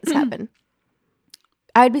can we make this happen?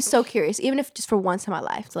 I'd be so curious, even if just for once in my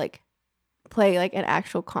life, to like play like an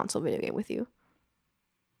actual console video game with you.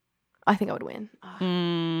 I think I would win.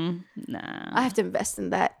 Nah. I have to invest in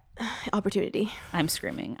that opportunity. I'm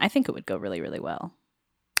screaming. I think it would go really, really well.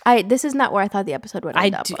 This is not where I thought the episode would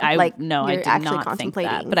end up. I like, did not think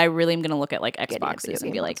that. But I really am gonna look at like getting a Xboxes video and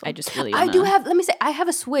be game like, console. I just really. I do have. Let me say, I have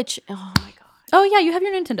a Switch. Oh my god. Oh yeah, you have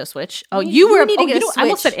your Nintendo Switch. Oh, You need to get a I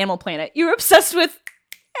almost said Switch. Animal Planet. You were obsessed with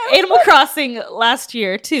Animal Crossing last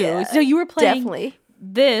year too. Yeah, so you were playing definitely.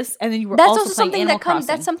 this, and then you were That's also also playing something Animal that comes.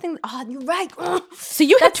 Crossing. That's something. Oh, you're right. Ugh. So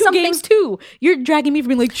you have That's two something- games too. You're dragging me from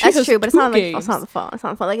being like, she That's has true, but it's two not like games. it's not on the phone. It's not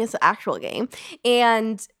on the phone. Like it's an actual game,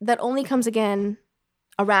 and that only comes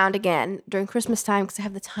around again during Christmas time because I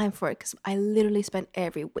have the time for it. Because I literally spend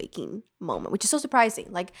every waking moment, which is so surprising.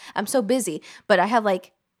 Like I'm so busy, but I have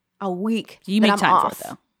like a week. You that make I'm time off. for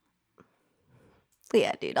it though.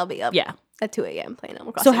 Yeah, dude, I'll be up. Yeah. At 2 a.m. playing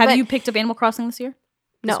Animal Crossing. So have But you picked up Animal Crossing this year?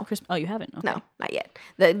 No. Oh, you haven't? Okay. No, not yet.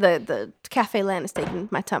 The Cafe Land is taking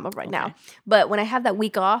my time up right now. But when I have that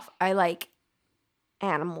week off, I like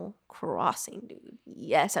Animal Crossing, dude.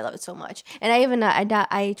 Yes, I love it so much. And I even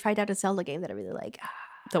I tried out a Zelda game that I really like.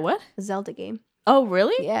 The what? A Zelda game. Oh,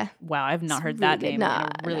 really? Yeah. Wow, I've not It's heard really that good. name Nah,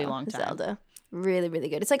 in a really no, long time. Zelda. Really, really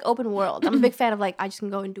good. It's like open world. I'm a big fan of like I just can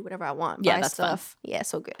go and do whatever I want. Yeah, buy that's fun. stuff. Yeah,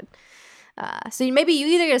 so good. So maybe you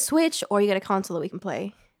either get a Switch or you get a console that we can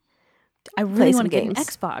play. I really some want to get an games.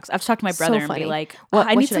 Xbox. I've talked to my So brother and funny. be like, What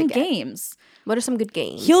I need should I some get? games. What are some good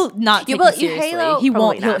games? He'll not You take will- me seriously. Halo? He Probably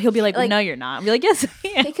won't. not. He'll be like, Like- no, you're not. I'll be like, yes, I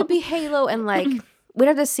am. It could be Halo and like we'd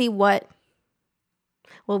have to see what.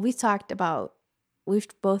 Well, we've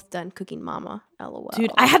both done Cooking Mama. LOL.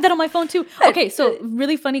 Dude, I had that on my phone too. Okay, so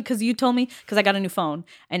really funny because you told me because I got a new phone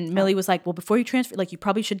and Millie was like, well, before you transfer, like you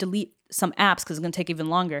probably should delete some apps because it's gonna take even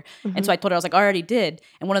longer. And so I told her I was like, I already did.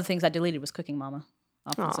 And one of the things I deleted was Cooking Mama.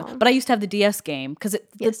 Aw. But I used to have the DS game because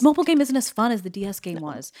Yes. the mobile game isn't as fun as the DS game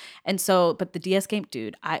was. And so, but the DS game,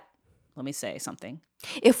 dude, let me say something.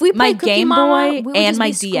 If we my played Cooking Game Mama, Boy we would and just my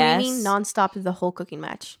be screaming DS nonstop through the whole cooking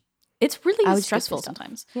match. It's I really would just get stressful pissed off.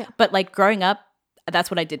 sometimes. Yeah. But like growing up, that's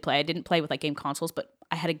what I did play. I didn't play with like game consoles, but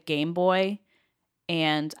I had a Game Boy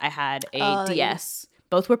and I had a Oh, DS.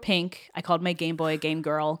 Both were pink. I called my Game Boy a Game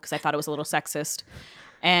Girl because I thought it was a little sexist.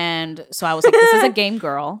 And so I was like, this is a Game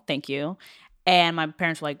Girl. Thank you. And my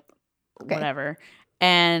parents were like, Okay. whatever.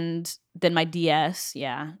 And then my DS,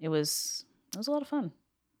 yeah, it was a lot of fun.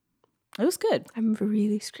 It was good. I'm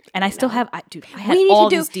really screwed. And I right still now. have, dude, I We had need all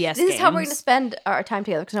to do these DS This games. is how we're going to spend our time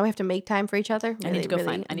together because now we have to make time for each other. I need to go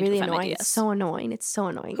find- I need to really go find my annoying. DS. It's so annoying. It's so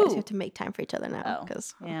annoying. Guys, Who? we have to make time for each other now. Oh,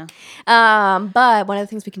 Because yeah. but one of the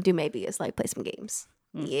things we can do maybe is like play some games.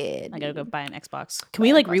 Yeah, I gotta go dude. buy an Xbox. Can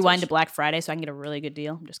we like Xbox rewind Switch. to Black Friday so I can get a really good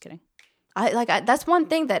deal? I'm just kidding. That's one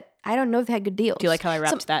thing that I don't know if they had good deals. Do you like how I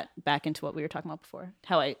wrapped that back into what we were talking about before?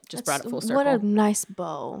 How I just brought it full circle. What a nice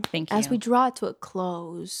bow. Thank As you. we draw it to a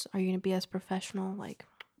close, are you going to be as professional? Like,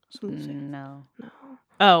 smooth? No. No.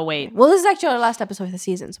 Oh wait. Well, this is actually our last episode of the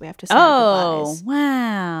season, so we have to say our Oh goodbyes.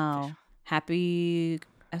 wow.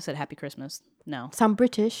 I said happy Christmas. No. Sound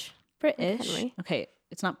British. British. Henry. Okay,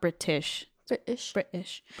 it's not British. British.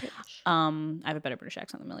 British. British. I have a better British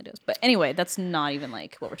accent than Millie does. But anyway, that's not even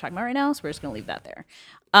like what we're talking about right now, so we're just gonna leave that there.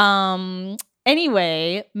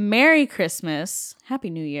 Anyway, Merry Christmas. Happy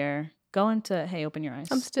New Year. Go into open your eyes.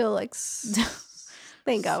 I'm still like,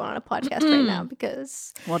 thank God we're on a podcast right now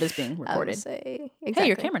because What is being I would recorded? say Hey, exactly.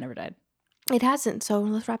 your camera never died. It hasn't, so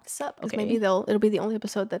let's wrap this up because Okay. maybe it'll be the only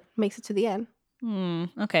episode that makes it to the end.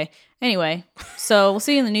 Okay. Anyway, so we'll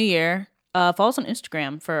see you in the new year. Follow us on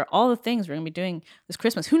Instagram for all the things we're gonna be doing this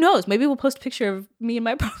Christmas. Who knows? Maybe we'll post a picture of me and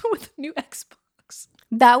my brother with a new Xbox.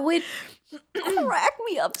 That would crack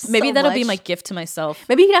me up. Maybe so that'll be much. my gift to myself.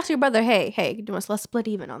 Maybe you can ask your brother, hey, let's split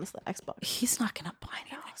even on this Xbox. He's not gonna buy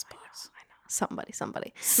me an Xbox. Somebody.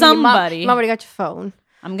 Somebody. Your mom already got your phone.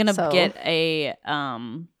 I'm gonna So- get a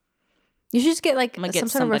You should just get like I'm gonna get some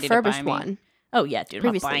sort of somebody to buy refurbished me. one. Oh yeah, dude, I'm not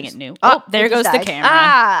Previous buying things. it new. Oh, there it goes just the died. camera.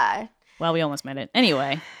 Ah, Well, we almost made it.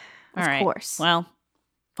 Anyway, all Of right. course. Well,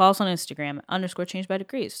 follow us on Instagram _change by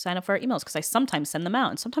degrees. Sign up for our emails because I sometimes send them out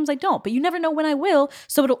and sometimes I don't. But you never know when I will,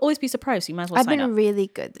 so it'll always be surprised. So you might as well I've sign been up. really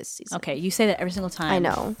good this season. Okay, you say that every single time. I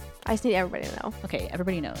know. I just need everybody to know. Okay,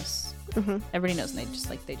 everybody knows. Mhm. Everybody knows, and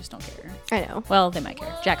they just don't care. I know. Well, they might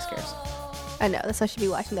care. Jax cares. I know. That's why she should be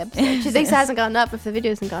watching the episode. She thinks it hasn't gone up if the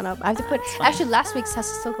video hasn't gone up. I have to put. Actually, last week's has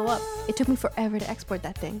to still go up. It took me forever to export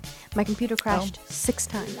that thing. My computer crashed 6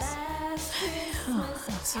 times.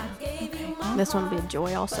 This one will be a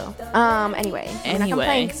joy also. Anyway, I'm not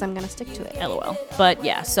complaining because I'm gonna stick to it. LOL. But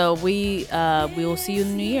yeah, so we will see you in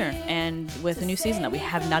the new year and with a new season that we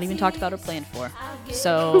have not even talked about or planned for.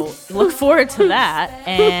 So look forward to that,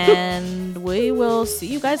 and we will see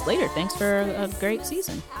you guys later. Thanks for a great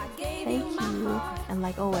season. Thank you. And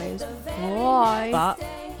like always, bye.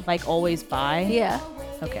 Like always, bye. Yeah.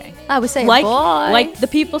 Okay. I would say Like bye. like the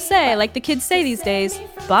people say, like the kids say these days.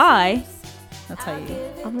 bye. That's how you.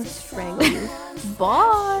 I'm gonna strangle you.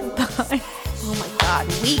 Bye. Bye. Oh my God.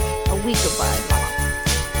 A week of bye.